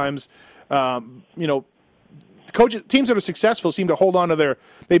couple times. Coaches, teams that are successful seem to hold on to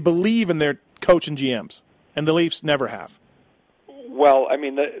they believe in their coach and GMs, and the Leafs never have. Well, I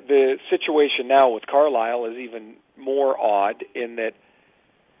mean, the situation now with Carlisle is even more odd in that,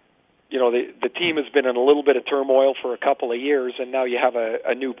 the team has been in a little bit of turmoil for a couple of years, and now you have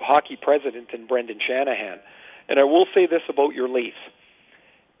a new hockey president in Brendan Shanahan. And I will say this about your Leafs.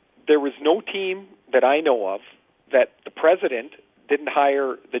 There was no team that I know of that the president didn't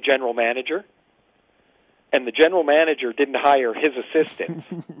hire the general manager, and the general manager didn't hire his assistants.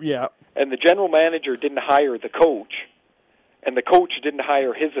 Yeah. And the general manager didn't hire the coach, and the coach didn't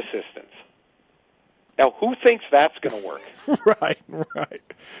hire his assistants. Now, who thinks that's going to work? Right.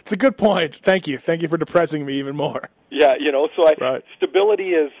 It's a good point. Thank you for depressing me even more. Yeah, stability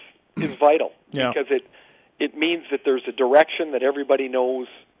is vital because it means that there's a direction that everybody knows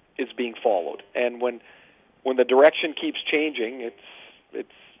is being followed. And when the direction keeps changing,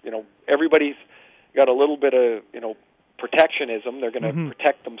 it's everybody's got a little bit of protectionism. They're going to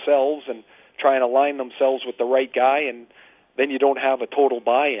protect themselves and try and align themselves with the right guy, and then you don't have a total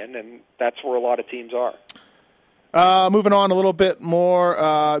buy-in, and that's where a lot of teams are. Moving on a little bit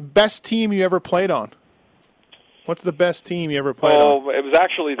more, best team you ever played on? What's the best team you ever played on? It was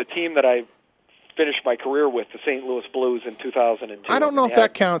actually the team that I finished my career with, the St. Louis Blues, in 2002. I don't know if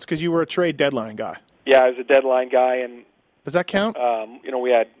that counts because you were a trade deadline guy. Yeah, I was a deadline guy. And does that count?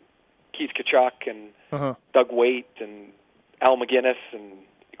 We had Keith Tkachuk and Doug Waite and Al McGuinness and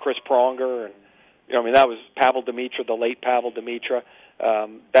Chris Pronger, and that was Pavel Demitra, the late Pavel Demitra.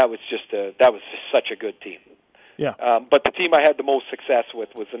 That was just such a good team. Yeah. But the team I had the most success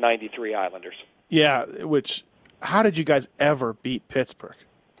with was the '93 Islanders. Yeah. How did you guys ever beat Pittsburgh?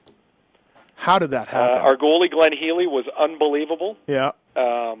 How did that happen? Our goalie Glenn Healy was unbelievable. Yeah.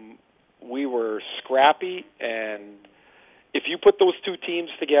 We were scrappy, and if you put those two teams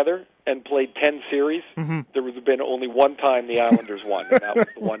together and played 10 series, there would have been only one time the Islanders won, and that was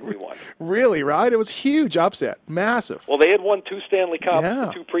the one we won. Really, right? It was huge upset. Massive. Well, they had won 2 Stanley Cups,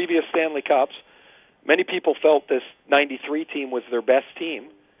 the 2 previous Stanley Cups. Many people felt this 93 team was their best team,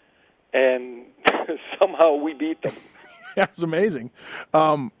 and somehow we beat them. That's amazing.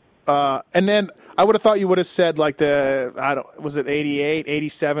 And then I would have thought you would have said like was it 88,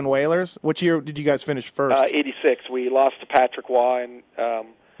 87 Whalers? Which year did you guys finish first? 86. We lost to Patrick Waugh and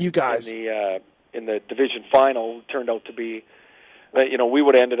you guys in the division final. It turned out to be we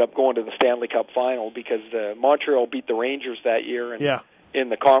would have ended up going to the Stanley Cup final because Montreal beat the Rangers that year in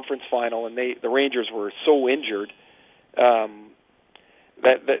the conference final, and the Rangers were so injured as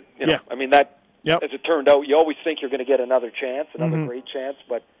it turned out, you always think you're going to get another chance, another great chance,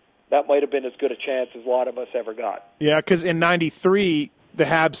 but that might have been as good a chance as a lot of us ever got. Yeah, because in '93, the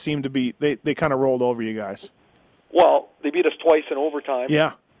Habs seemed to be, they kind of rolled over you guys. Well, they beat us twice in overtime.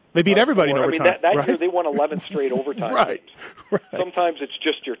 Yeah, they beat everybody in overtime. I mean, that year they won 11 straight overtime right. games. Sometimes it's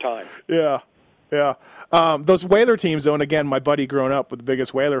just your time. Yeah. Those Whaler teams, though, and again, my buddy growing up with the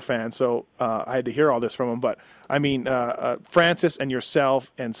biggest Whaler fan, so I had to hear all this from him. But, I mean, Francis and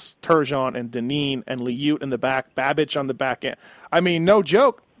yourself and Turgeon and Deneen and Liute in the back, Babbage on the back end. I mean, no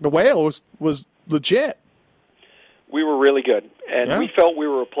joke. The Whale was legit. We were really good, and we felt we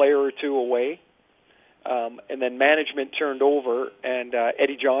were a player or two away and then management turned over, and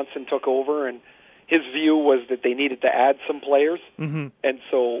Eddie Johnson took over, and his view was that they needed to add some players, and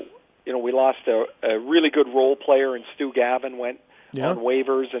so we lost a really good role player, and Stu Gavin went on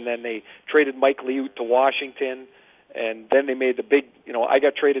waivers, and then they traded Mike Liut to Washington, and then they made the big, I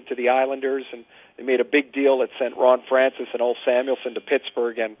got traded to the Islanders, and they made a big deal that sent Ron Francis and Ol Samuelson to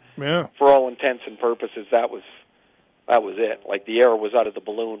Pittsburgh, and for all intents and purposes, that was it. Like, the air was out of the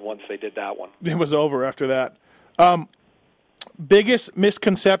balloon once they did that one. It was over after that. Biggest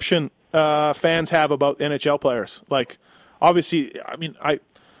misconception fans have about NHL players? Like, obviously,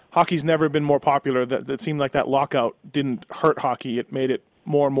 hockey's never been more popular. That seemed like that lockout didn't hurt hockey. It made it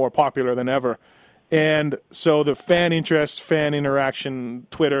more and more popular than ever. And so the fan interest, fan interaction,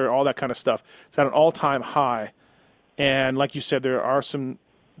 Twitter, all that kind of stuff, it's at an all-time high. And like you said, there are some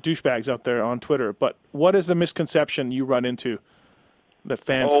douchebags out there on Twitter. But what is the misconception you run into that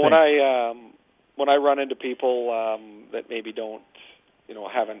fans think? When I run into people that maybe don't,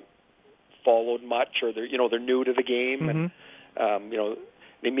 haven't followed much, or they're new to the game, and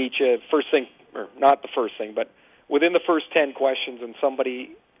they meet you first thing, or not the first thing, but within the first 10 questions, and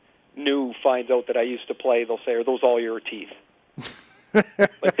somebody new finds out that I used to play, they'll say, "Are those all your teeth?"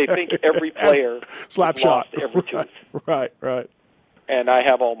 Like, they think every player slap shot, lost every tooth. Right. And I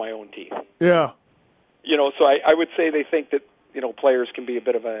have all my own teeth. Yeah. So I would say they think that players can be a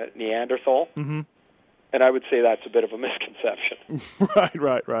bit of a Neanderthal, and I would say that's a bit of a misconception.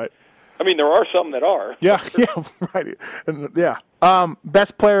 Right. I mean, there are some that are. Yeah, right. And,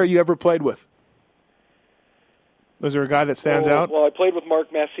 best player you ever played with? Was there a guy that stands out? Well, I played with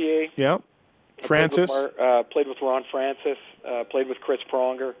Mark Messier. Yeah. Francis? Played with Ron Francis. Played with Chris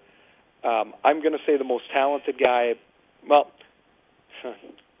Pronger. I'm going to say the most talented guy. Well,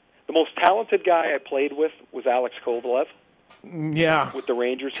 the most talented guy I played with was Alex Kovalev. Yeah. With the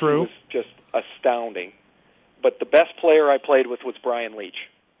Rangers. True. He was just astounding. But the best player I played with was Brian Leach.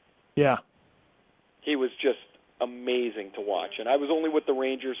 Yeah. He was just amazing to watch. And I was only with the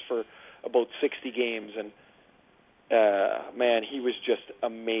Rangers for about 60 games, and man, he was just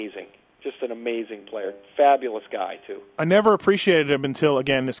amazing. Just an amazing player. Fabulous guy, too. I never appreciated him until,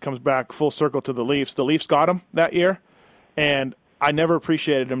 again, this comes back full circle to the Leafs. The Leafs got him that year, and I never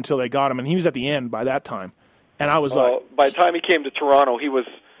appreciated him until they got him, and he was at the end by that time. And I was like... By the time he came to Toronto, he was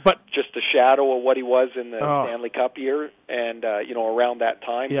just a shadow of what he was in the Stanley Cup year, and, around that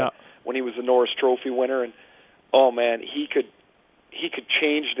time, when he was the Norris Trophy winner. And, oh, man, he could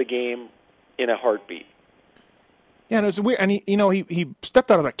change the game in a heartbeat. Yeah, and it was weird. And he stepped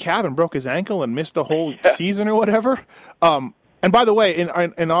out of the cab and broke his ankle and missed the whole season or whatever. And by the way,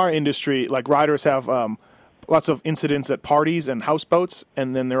 in our industry, like, riders have lots of incidents at parties and houseboats,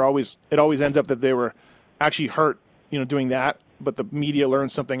 and then it always ends up that they were actually hurt, doing that, but the media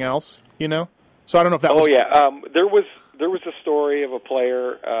learned something else, So I don't know if that was... Oh, yeah. There was a story of a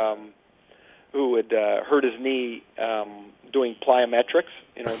player who had hurt his knee doing plyometrics,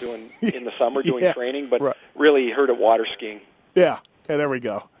 doing in the summer, doing training, but really hurt at water skiing. Yeah, there we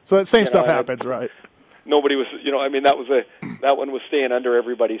go. So that same stuff happens, right? Nobody was, that one was staying under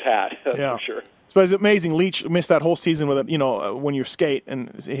everybody's hat, that's for sure. So it's amazing. Leach missed that whole season with it, when you skate, and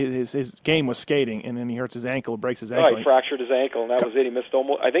his game was skating, and then he hurts his ankle, breaks his ankle. Oh, he fractured his ankle, and that was it. He missed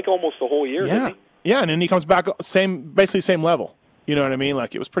almost the whole year, didn't he? Yeah, and then he comes back basically same level. You know what I mean?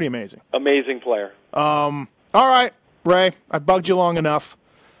 Like, it was pretty amazing. Amazing player. All right, Ray, I bugged you long enough.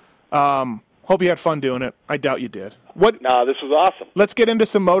 Hope you had fun doing it. I doubt you did. No, this was awesome. Let's get into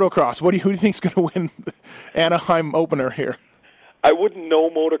some motocross. Who do you think's going to win the Anaheim opener here? I wouldn't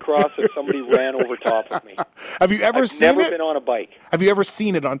know motocross if somebody ran over top of me. Have you ever seen it? I've never been on a bike. Have you ever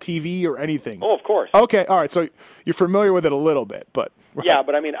seen it on TV or anything? Oh, of course. Okay, all right. So you're familiar with it a little bit, but... Right. Yeah,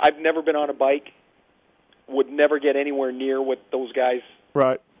 but I've never been on a bike. Would never get anywhere near what those guys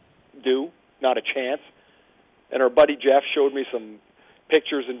do. Not a chance. And our buddy Jeff showed me some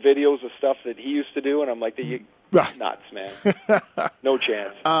pictures and videos of stuff that he used to do, and I'm like, nuts, man. No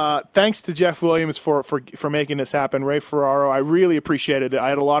chance. Thanks to Jeff Williams for making this happen. Ray Ferraro, I really appreciated it. I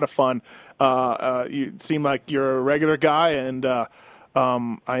had a lot of fun. You seem like you're a regular guy, and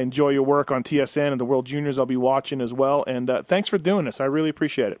I enjoy your work on TSN and the World Juniors. I'll be watching as well. And thanks for doing this. I really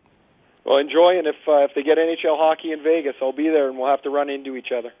appreciate it. Well, enjoy, and if they get NHL hockey in Vegas, I'll be there, and we'll have to run into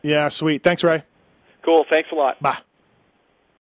each other. Yeah, sweet. Thanks, Ray. Cool. Thanks a lot. Bye.